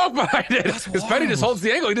there's a smoke behind it. Because Penny just holds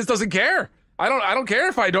the angle. He just doesn't care. I don't care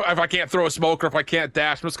if I can't throw a smoke or if I can't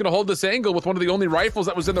dash. I'm just gonna hold this angle with one of the only rifles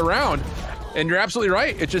that was in the round. And you're absolutely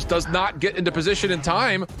right. It just does not get into position in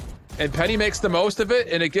time. And Penny makes the most of it,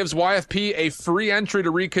 and it gives YFP a free entry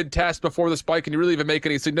to recontest before the spike, and you really even make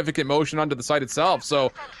any significant motion onto the site itself.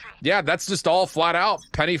 So, yeah, that's just all flat out.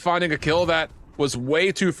 Penny finding a kill that was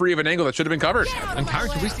way too free of an angle that should have been covered.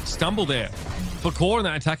 Uncharacteristic stumble there for Core on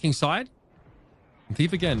that attacking side. And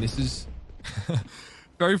Thief again, this is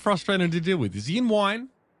very frustrating to deal with. Is he in wine,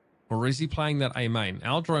 or is he playing that A main?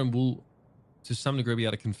 Aldrome will, to some degree, be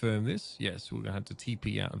able to confirm this. Yes, we're going to have to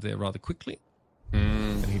TP out of there rather quickly.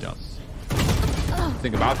 And he does.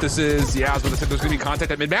 Thing about this is, I was going to say there's going to be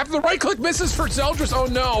contact at mid-map. The right-click misses for Zeldris. Oh,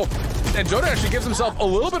 no. And Jonah actually gives himself a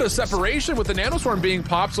little bit of separation with the Nanoswarm being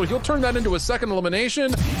popped, so he'll turn that into a second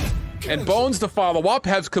elimination. And Bones to follow up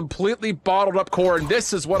has completely bottled up Core, and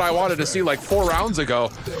this is what I wanted to see like 4 rounds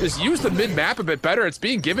ago. Just use the mid-map a bit better. It's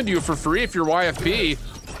being given to you for free if you're YFP,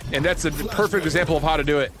 and that's a perfect example of how to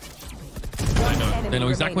do it. They know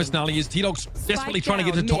exactly where Snarly is. T-Dog's desperately trying to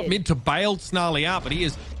get to top mid to bail Snarly out, but he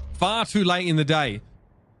is far too late in the day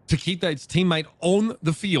to keep that teammate on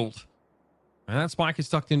the field. And that spike is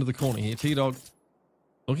tucked into the corner here. T-Dog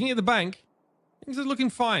looking at the bank. Things are looking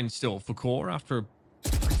fine still for Core after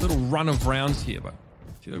a little run of rounds here, but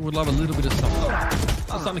T-Dog would love a little bit of something.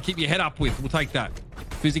 Something to keep your head up with. We'll take that.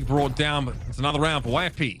 Physic brought down, but it's another round for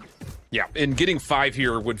YFP. Yeah, and getting 5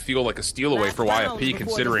 here would feel like a steal away for YFP,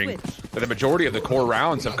 considering that the majority of the core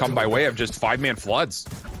rounds have come by way of just 5-man floods.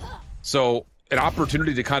 So an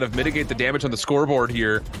opportunity to kind of mitigate the damage on the scoreboard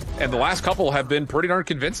here, and the last couple have been pretty darn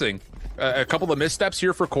convincing. A couple of missteps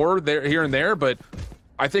here for core here and there, but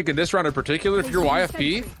I think in this round in particular, if you're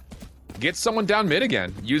YFP, get someone down mid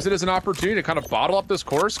again. Use it as an opportunity to kind of bottle up this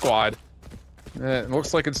core squad. It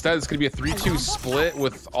looks like instead it's going to be a 3-2 split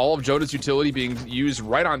with all of Jonah's utility being used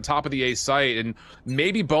right on top of the A site, and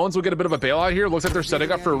maybe Bones will get a bit of a bailout here. Looks like they're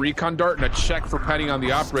setting up for a recon dart and a check for Penny on the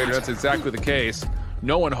operator. That's exactly the case.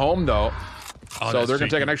 No one home though, so they're going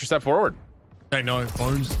to take an extra step forward. They know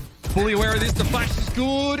Bones fully aware of this. The flash is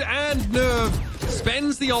good, and Nerve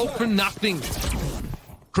spends the ult for nothing.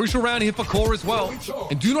 Crucial round here for Core as well,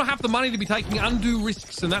 and do not have the money to be taking undue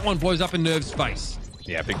risks, and that one blows up in Nerve's face.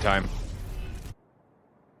 Yeah, big time.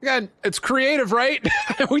 Again, it's creative, right?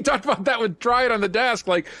 We talked about that with Try It on the desk.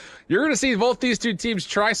 Like, you're going to see both these two teams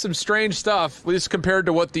try some strange stuff, at least compared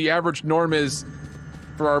to what the average norm is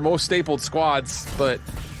for our most stapled squads. But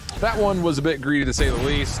that one was a bit greedy, to say the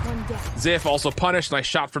least. Ziff also punished. Nice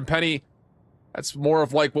shot from Penny. That's more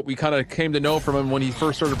of like what we kind of came to know from him when he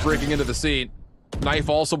first started breaking into the scene. Knife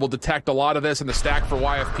also will detect a lot of this, and the stack for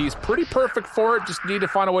YFP is pretty perfect for it. Just need to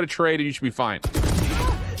find a way to trade, and you should be fine.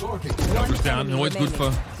 Numbers down, always good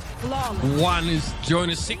for one is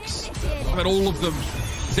Jonas 6. But all of them.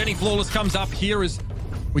 Zenny Flawless comes up here as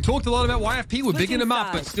we talked a lot about YFP. We're bigging them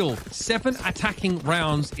up, but still, 7 attacking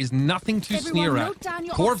rounds is nothing to sneer at.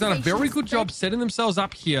 Core have done a very good job setting themselves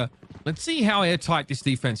up here. Let's see how airtight this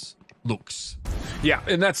defense looks. Yeah,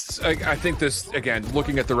 and that's, I think this, again,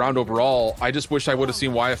 looking at the round overall, I just wish I would have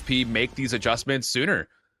seen YFP make these adjustments sooner.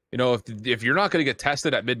 You know, if you're not going to get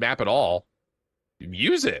tested at mid-map at all,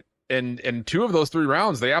 use it. And 2 of those 3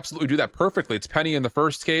 rounds, they absolutely do that perfectly. It's Penny in the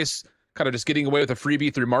first case, kind of just getting away with a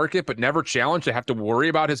freebie through market, but never challenged to have to worry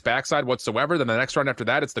about his backside whatsoever. Then the next round after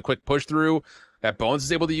that, it's the quick push through that Bones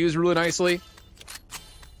is able to use really nicely.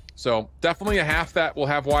 So definitely a half that will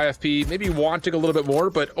have YFP maybe wanting a little bit more,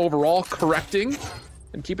 but overall correcting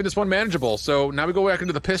and keeping this one manageable. So now we go back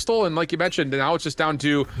into the pistol, and like you mentioned, now it's just down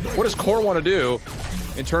to what does Core want to do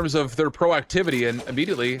in terms of their proactivity, and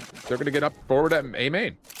immediately they're going to get up forward at A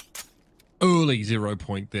main. Early 0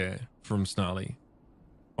 point there from Snarly.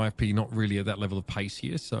 YFP not really at that level of pace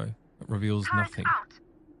here, so it reveals nothing.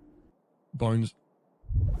 Bones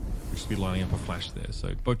should be lining up a flash there.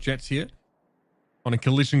 So both Jets here on a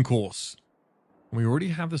collision course. And we already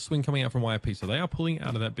have the swing coming out from YFP, so they are pulling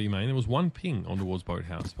out of that B main. There was one ping on towards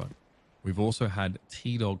Boathouse, but we've also had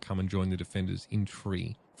T-Dog come and join the defenders in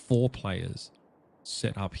tree. 4 players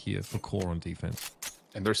set up here for Core on defense.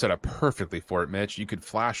 And they're set up perfectly for it, Mitch. You could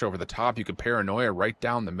flash over the top. You could paranoia right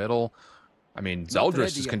down the middle. I mean,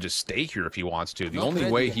 Zeldris can just stay here if he wants to. The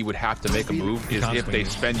only way he would have to make a move is if they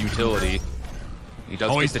spend utility. He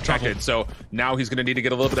does get detected, so now he's going to need to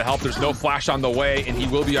get a little bit of help. There's no flash on the way, and he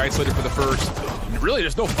will be isolated for the first. And really,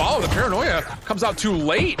 there's no follow. The paranoia comes out too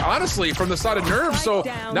late, honestly, from the side of Nerve. So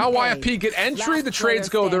now YFP get entry. The trades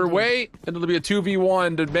go their way, and it'll be a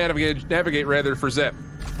 2v1 to navigate rather for Zip.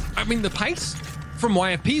 I mean, the pace from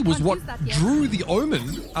YFP was what drew the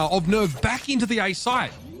omen of Nerve back into the A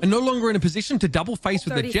side, and no longer in a position to double face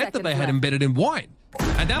with the jet that they had embedded in wide.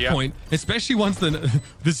 At that point, especially once the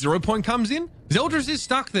 0 point comes in, Zeldris is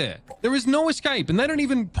stuck there. There is no escape, and they don't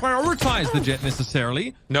even prioritize the jet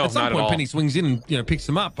necessarily. No, at some not point, at all. Penny swings in and picks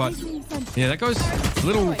them up, but yeah, that goes a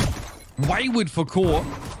little wayward for Core.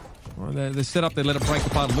 Well, they're set up, they let it break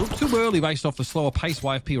apart a little too early based off the slower pace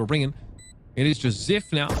YFP were bringing. It is just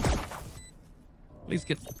Ziff now. At least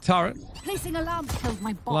get the turret. Placing alarm killed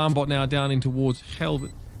my bot. Alarm bot now down in towards hell,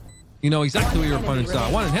 but you know exactly where your opponents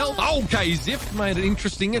are. 1 in health. Okay, Ziff made it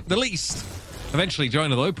interesting at the least. Eventually,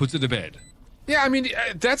 Jonah, though, puts it to bed. Yeah, I mean,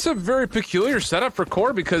 that's a very peculiar setup for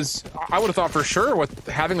Core, because I would have thought for sure with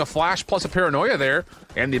having a flash plus a paranoia there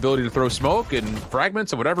and the ability to throw smoke and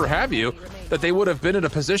fragments and whatever have you, that they would have been in a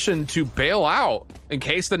position to bail out in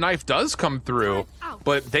case the knife does come through.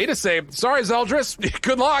 But they just say, sorry, Zeldris,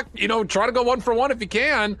 good luck. You know, try to go 1 for 1 if you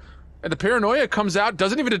can. And the paranoia comes out,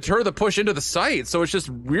 doesn't even deter the push into the site. So it's just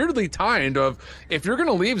weirdly timed of, if you're going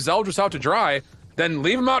to leave Zeldris out to dry, then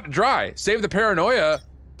leave him out to dry. Save the paranoia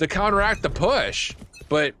to counteract the push.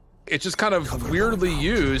 But it's just kind of weirdly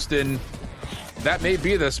used, and that may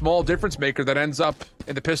be the small difference maker that ends up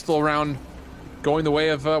in the pistol round going the way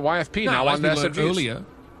of YFP. No, now on the SMGs. Earlier,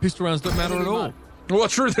 pistol rounds don't matter at all. Well,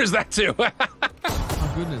 true, there's that too.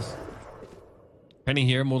 Oh, goodness. Penny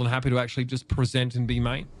here, more than happy to actually just present and be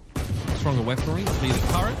main. Stronger weaponry, clear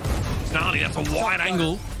the turret. Snarly, that's a wide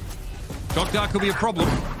angle. Shock Dart could be a problem.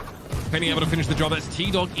 Penny able to finish the job. That's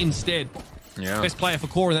T-Dog instead. Yeah. Best player for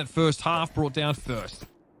Core in that first half, brought down first.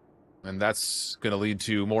 And that's going to lead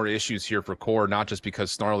to more issues here for Core, not just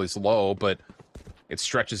because Snarly's low, but it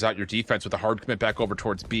stretches out your defense with a hard commit back over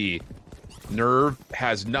towards B. Nerve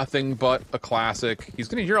has nothing but a classic. He's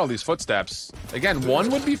going to hear all these footsteps. Again, 1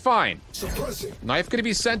 would be fine. Knife going to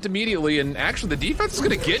be sent immediately, and actually the defense is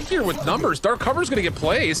going to get here with numbers. Dark cover is going to get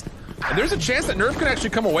placed, and there's a chance that Nerve can actually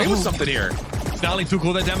come away with something here. Snarly took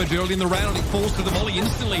all that damage early in the round. He falls to the volley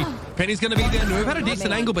instantly. Penny's going to be there. Nerve had a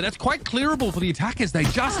decent angle, but that's quite clearable for the attackers. They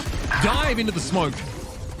just dive into the smoke.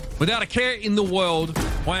 Without a care in the world,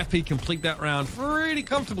 YFP complete that round pretty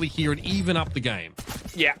comfortably here and even up the game.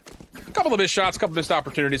 Yeah, A couple of missed shots, a couple of missed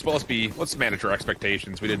opportunities, but let's manage our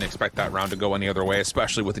expectations. We didn't expect that round to go any other way,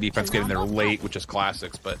 especially with the defense getting there late, which is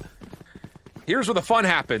classics. But here's where the fun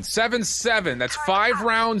happens. 7-7. That's 5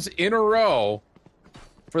 rounds in a row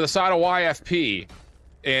for the side of YFP.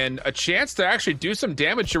 And a chance to actually do some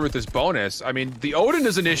damage here with this bonus. I mean, the Odin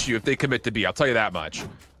is an issue if they commit to B, I'll tell you that much.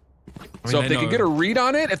 So if they can get a read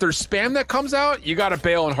on it, if there's spam that comes out, you got to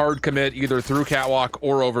bail and hard commit either through Catwalk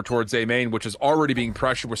or over towards A main, which is already being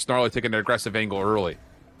pressured with Snarly taking an aggressive angle early.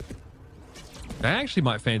 They actually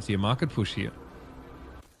might fancy a market push here.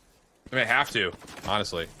 I may have to,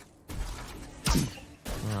 honestly.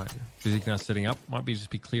 All right, Physic now setting up. Might be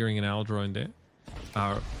just be clearing an owl drone there.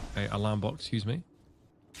 A alarm box, excuse me.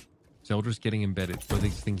 Zeldris getting embedded. What are they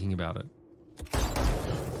thinking about it?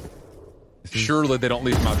 Surely they don't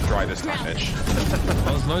leave him out to dry this time, Mitch.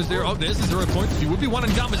 There's no zero. Oh, there's the 0 points. He would be one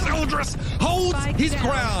and done, but Zeldris holds his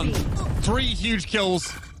ground. 3 huge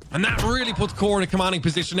kills. And that really puts QOR in a commanding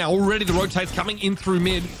position now. Already the rotates coming in through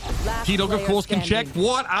mid. T-Dog, of course, can check.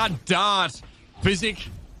 What a dart. Physic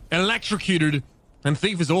electrocuted. And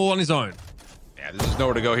Thief is all on his own. Yeah, there's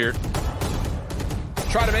nowhere to go here.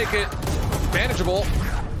 Try to make it manageable.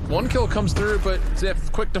 1 kill comes through, but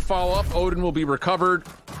Ziff quick to follow up. Odin will be recovered.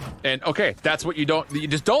 And okay, that's what you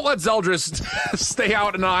just don't let Zeldris stay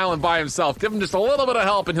out in an island by himself. Give him just a little bit of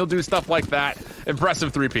help and he'll do stuff like that.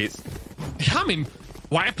 Impressive 3-peats. I mean,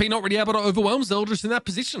 YFP not really able to overwhelm Zeldris in that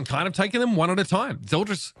position, kind of taking them one at a time.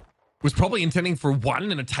 Zeldris was probably intending for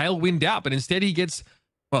 1 and a tailwind out, but instead he gets,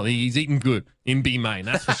 well, he's eaten good in B main,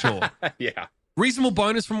 that's for sure. Yeah. Reasonable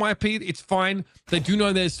bonus from YFP, it's fine. They do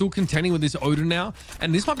know they're still contending with this Odin now,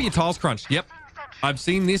 and this might be a tiles crunch. Yep, I've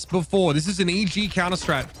seen this before. This is an EG counter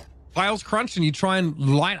strat. Tiles crunch, and you try and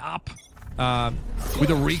light up with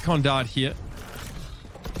a recon dart here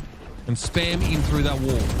and spam in through that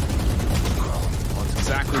wall. Well, that's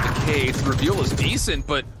exactly the case. The reveal is decent,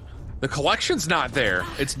 but the collection's not there.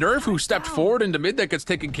 It's Nerve who stepped forward into mid that gets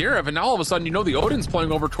taken care of, and now all of a sudden, you know the Odin's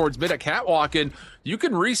playing over towards mid at Catwalk, and you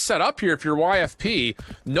can reset up here if you're YFP.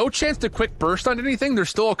 No chance to quick burst on anything. There's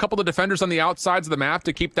still a couple of defenders on the outsides of the map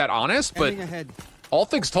to keep that honest, but all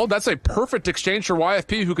things told, that's a perfect exchange for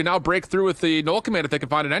YFP, who can now break through with the null command if they can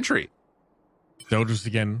find an entry. Zeldris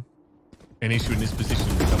again, an issue in this position.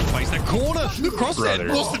 Place that corner. The crosshair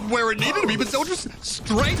wasn't where it needed to be, but Zeldris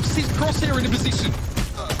strafes his crosshair into position.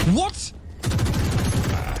 What?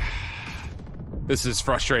 This is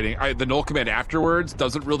frustrating. The null command afterwards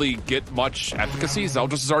doesn't really get much efficacy.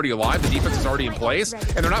 Zeldris is already alive. The defense is already in place,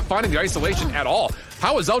 and they're not finding the isolation at all.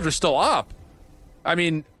 How is Zeldris still up? I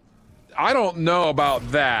mean, I don't know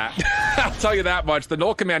about that. I'll tell you that much. The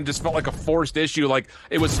null command just felt like a forced issue, like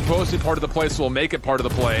it was supposed to be part of the play, so we'll make it part of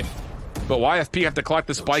the play. But YFP have to collect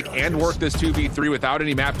the spike and work this 2v3 without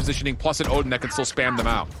any map positioning, plus an Odin that can still spam them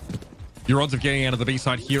out. Your odds of getting out of the B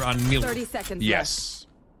side here are nil. 30 seconds. Yes.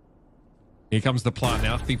 Here comes the plant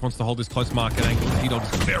now. Thief wants to hold this close market angle. T-Dog is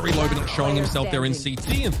very low, but not showing himself there in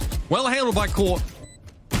CT. And well handled by QOR.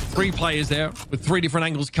 3 players there with 3 different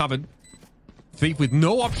angles covered. Thief with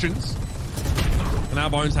no options. And now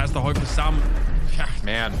Bones has to hope for some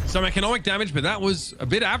economic damage, but that was a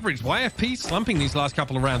bit average. YFP slumping these last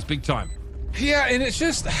couple of rounds big time. Yeah, and it's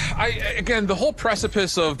just, again, the whole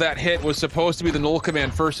precipice of that hit was supposed to be the null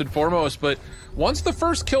command first and foremost, but once the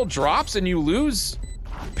first kill drops and you lose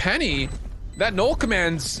Penny, that null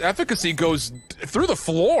command's efficacy goes through the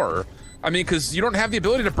floor. I mean, because you don't have the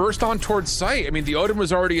ability to burst on towards sight. I mean, the Odin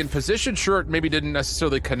was already in position. Sure, it maybe didn't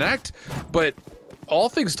necessarily connect, but all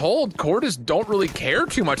things told, QOR just don't really care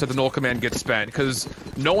too much that the null command gets spent, because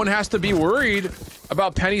no one has to be worried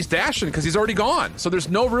about Penny's dashing because he's already gone. So there's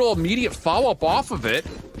no real immediate follow-up off of it.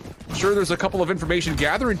 Sure, there's a couple of information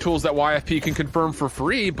gathering tools that YFP can confirm for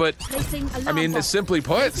free, but I mean, it's simply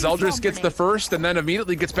put, Zeldris gets the first and then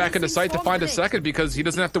immediately gets back into sight to find a second because he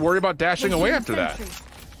doesn't have to worry about dashing away after that.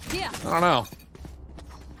 I don't know.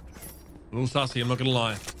 A little sussy, I'm not gonna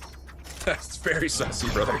lie. That's very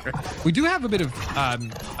sussy, brother. We do have a bit of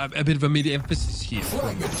a mid-emphasis here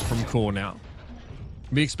from QOR now.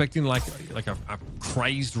 Be expecting like a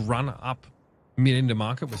crazed run up mid into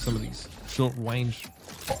market with some of these short range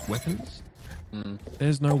weapons.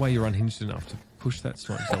 There's no way you're unhinged enough to push that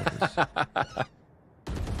smoke, Zeldris.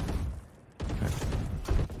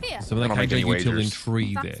 Okay. So they can't get util in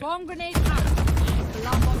tree there. On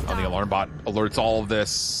the alarm bot alerts all of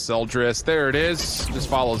this. Zeldris, there it is. Just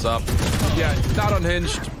follows up. Yeah, not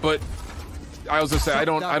unhinged, but I was gonna say I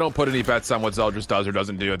don't put any bets on what Zeldris does or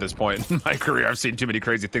doesn't do at this point in my career. I've seen too many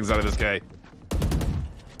crazy things out of this guy.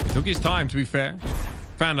 It took his time, to be fair.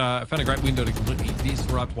 Found a great window to completely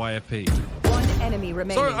disrupt YFP. One enemy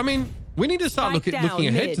remaining. So I mean, We need to start looking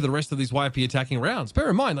ahead to the rest of these YFP attacking rounds. Bear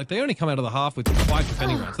in mind, like, they only come out of the half with 5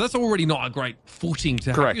 defending rounds. So that's already not a great footing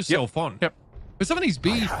to have yourself on. Yep. But some of these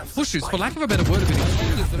B pushes, for lack of a better word of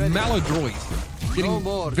it, maladroit, getting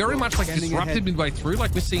very much like disrupted midway through.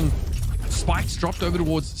 Like, we're seeing spikes dropped over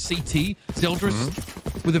towards CT.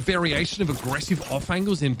 Zeldris with a variation of aggressive off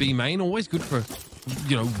angles in B main. Always good for,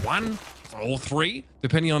 you know, 1 or 3,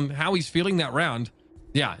 depending on how he's feeling that round.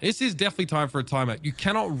 Yeah, this is definitely time for a timeout. You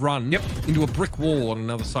cannot run into a brick wall on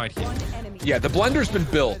another side here. Yeah, the blender's been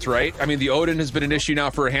built, right? I mean, the Odin has been an issue now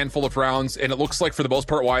for a handful of rounds, and it looks like for the most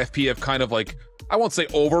part, YFP have kind of like, I won't say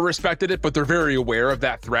over-respected it, but they're very aware of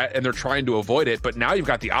that threat, and they're trying to avoid it. But now you've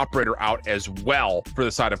got the operator out as well for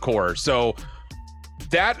the side of QOR. So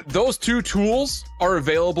those 2 tools are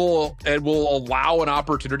available and will allow an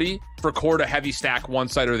opportunity for QOR to heavy stack one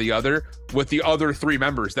side or the other with the other 3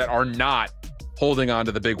 members that are not holding on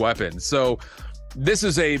to the big weapons. So this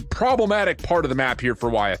is a problematic part of the map here for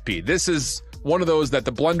YFP. This is one of those that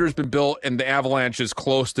the blender's been built and the Avalanche is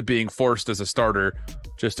close to being forced as a starter,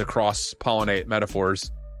 just to cross-pollinate metaphors.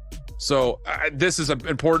 So this is an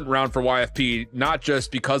important round for YFP, not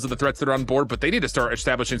just because of the threats that are on board, but they need to start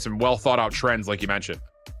establishing some well-thought-out trends, like you mentioned.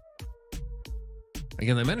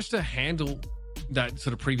 Again, they managed to handle that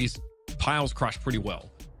sort of previous piles crush pretty well.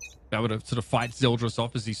 They were able to sort of fight Zeldris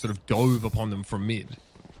off as he sort of dove upon them from mid.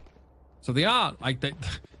 So they are like they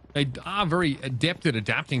are very adept at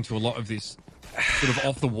adapting to a lot of this sort of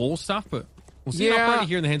off the wall stuff. But we'll see an operator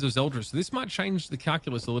here in the hands of Zeldris. So this might change the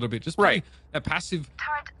calculus a little bit. Just a passive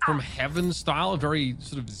from heaven style, a very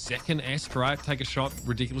sort of Zekken-esque, right? Take a shot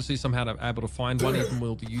ridiculously, somehow able to find one even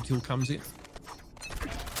while the util comes in.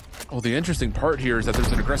 Well, the interesting part here is that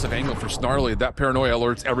there's an aggressive angle for Snarly. That paranoia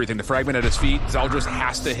alerts everything. The fragment at his feet, Zeldris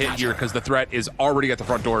has to hit here because the threat is already at the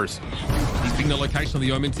front doors. He's picking the location of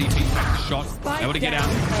the Omen TP. Shot, able to get out.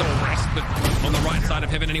 Suppressed, but on the right side of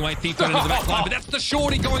heaven anyway. Thief got into the back line, but that's the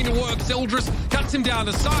shorty going to work. Zeldris cuts him down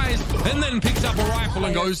to size and then picks up a rifle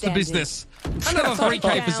and goes to business. Another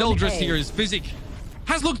 3K for Zeldris here as Physic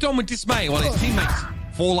has looked on with dismay while his teammates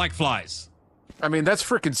fall like flies. I mean, that's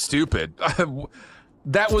freaking stupid.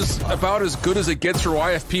 That was about as good as it gets for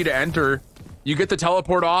YFP to enter. You get the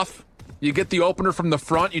teleport off, you get the opener from the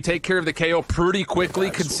front, you take care of the KO pretty quickly,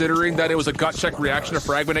 considering that it was a gut check reaction to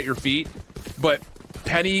fragment at your feet. But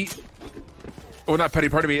Penny, oh, not Penny,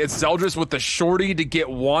 pardon me, it's Zeldris with the shorty to get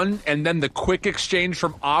 1, and then the quick exchange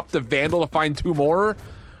from Op to Vandal to find 2 more.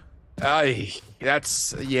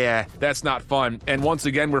 That's not fun. And once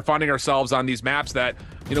again, we're finding ourselves on these maps that,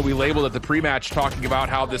 you know, we labeled at the pre-match talking about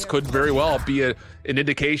how this could very well be an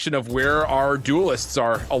indication of where our duelists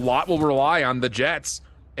are. A lot will rely on the Jets,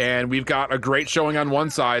 and we've got a great showing on one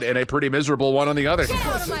side and a pretty miserable one on the other. Get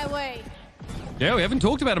out of my way. Yeah, we haven't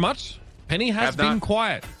talked about it much. Penny has been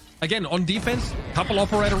quiet. Again, on defense, couple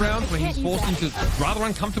operator rounds where he's forced into rather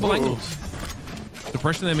uncomfortable angles. The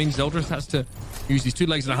pressure there means Zeldris has to use his 2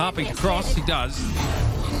 legs and a heartbeat to cross. He does.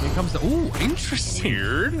 Here comes the... Ooh, interesting.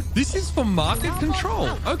 Weird. This is for market control.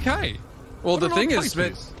 Okay. Well, the thing is,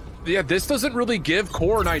 yeah, this doesn't really give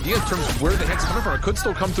QOR an idea in terms of where the hit's coming from. It could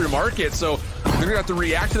still come through market, so they're going to have to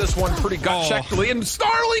react to this one pretty gut-checkly. And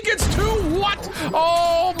Snarly gets 2. What?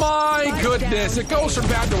 Oh, my goodness. It goes from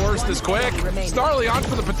bad to worse this quick. Snarly on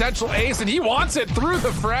for the potential ace, and he wants it through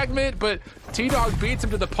the fragment, but T-Dog beats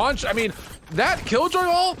him to the punch. I mean, that Killjoy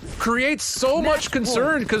ult creates so much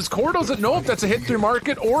concern because QOR doesn't know if that's a hit through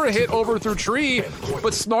market or a hit over through tree,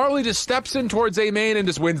 but Snarly just steps in towards A main and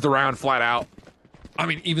just wins the round flat out. I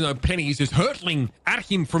mean, even though Penny is just hurtling at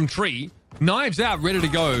him from tree, knives out, ready to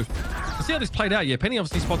go. Let's see how this played out. Yeah, Penny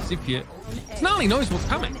obviously spots Zip here. Snarly knows what's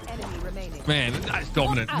coming. Man, that's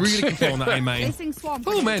dominant. Really controlling that A main.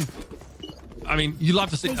 Oh, man. I mean, you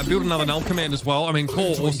love to see build another null command as well. I mean,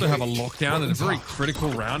 QOR also have a lockdown and a very critical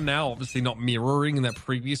round now, obviously not mirroring in that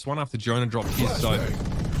previous one after Jonah dropped his. So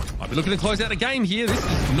I'll be looking to close out the game here. This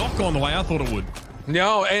is not gone the way I thought it would.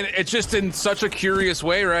 No, and it's just in such a curious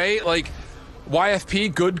way, right? Like,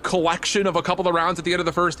 YFP, good collection of a couple of rounds at the end of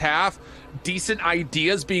the first half. Decent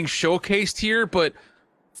ideas being showcased here, but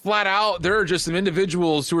flat out, there are just some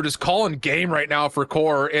individuals who are just calling game right now for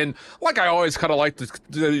QOR. And like I always kind of like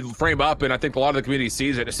to frame up, and I think a lot of the community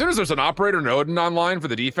sees it, as soon as there's an operator and Odin online for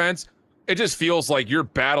the defense, it just feels like you're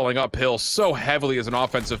battling uphill so heavily as an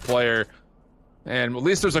offensive player. And at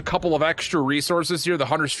least there's a couple of extra resources here, the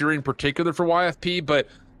Hunter's Fury in particular for YFP, but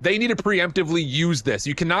they need to preemptively use this.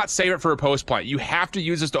 You cannot save it for a post plant. You have to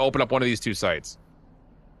use this to open up one of these 2 sites.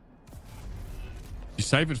 You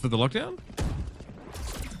save it for the lockdown?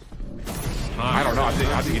 I don't know. I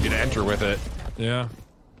think you need to enter with it. Yeah.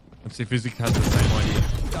 Let's see if Physics has the same idea.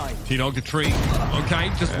 T-Dog to tree.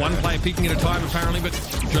 Okay, just one player peeking at a time apparently, but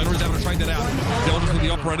Jonah is able to trade that out. Zelda's with the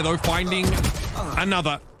operator though, finding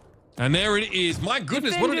another. And there it is. My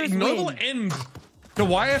goodness, what an ignoble end to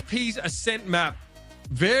YFP's Ascent map.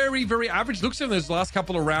 Very, very average. Looks in those last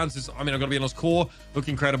couple of rounds. I mean, I've got to be honest, Core look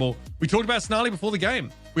incredible. We talked about Snarly before the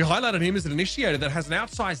game. We highlighted him as an initiator that has an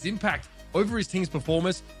outsized impact over his team's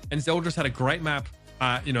performance. And Zelda's had a great map,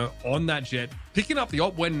 on that jet. Picking up the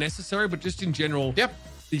op when necessary, but just in general,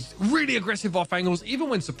 these really aggressive off angles, even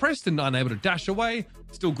when suppressed and unable to dash away,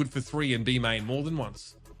 still good for 3 and B main more than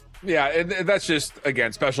once. Yeah, and that's just,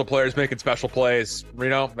 again, special players making special plays.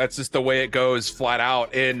 That's just the way it goes flat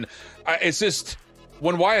out. And it's just,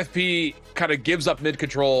 when YFP kind of gives up mid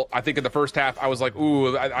control, I think in the first half, I was like,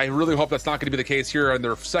 ooh, I really hope that's not going to be the case here in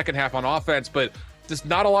their second half on offense. But just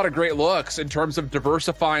not a lot of great looks in terms of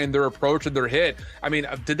diversifying their approach and their hit. I mean,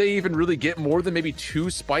 did they even really get more than maybe 2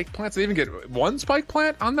 spike plants? Did they even get 1 spike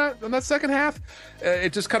plant on that second half?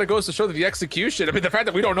 It just kind of goes to show that the execution, I mean, the fact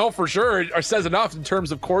that we don't know for sure says enough in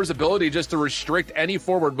terms of Core's ability just to restrict any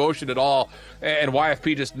forward motion at all. And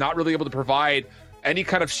YFP just not really able to provide any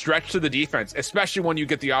kind of stretch to the defense, especially when you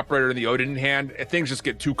get the operator and the Odin in hand. Things just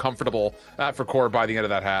get too comfortable for Core by the end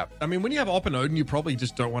of that half. I mean, when you have Op and Odin, you probably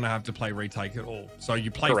just don't want to have to play retake at all. So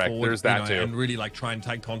you play Correct. forward, There's that too. And really try and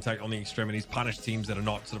take contact on the extremities, punish teams that are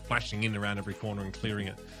not sort of flashing in around every corner and clearing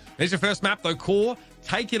it. There's your first map though, Core.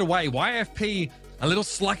 Take it away. YFP a little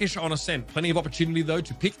sluggish on Ascent. Plenty of opportunity though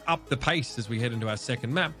to pick up the pace as we head into our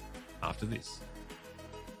second map after this.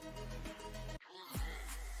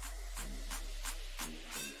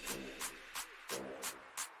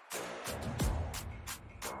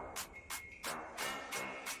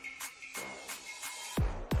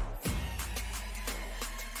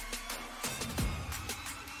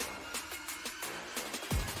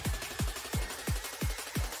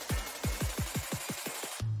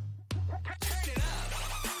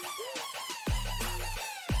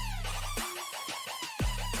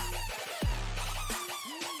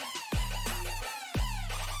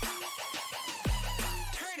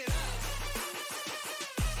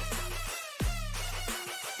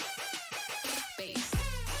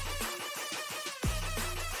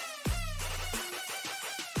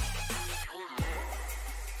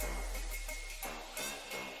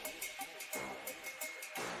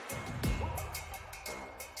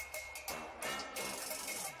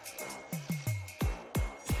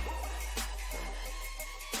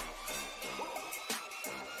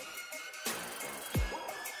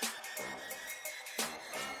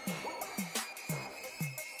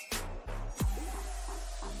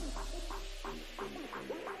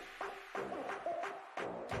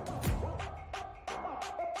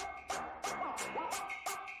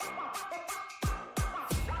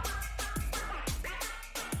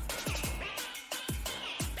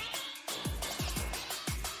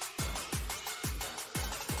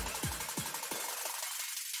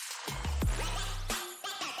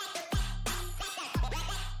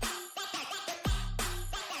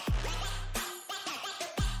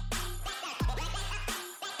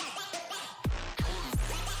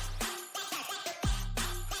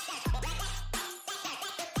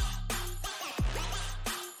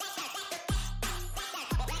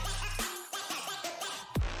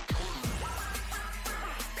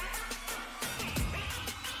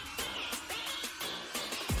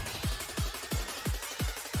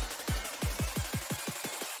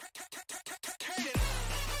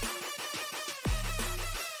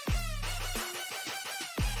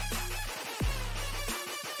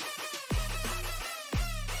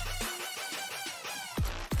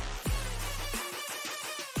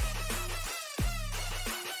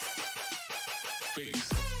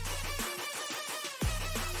 Face.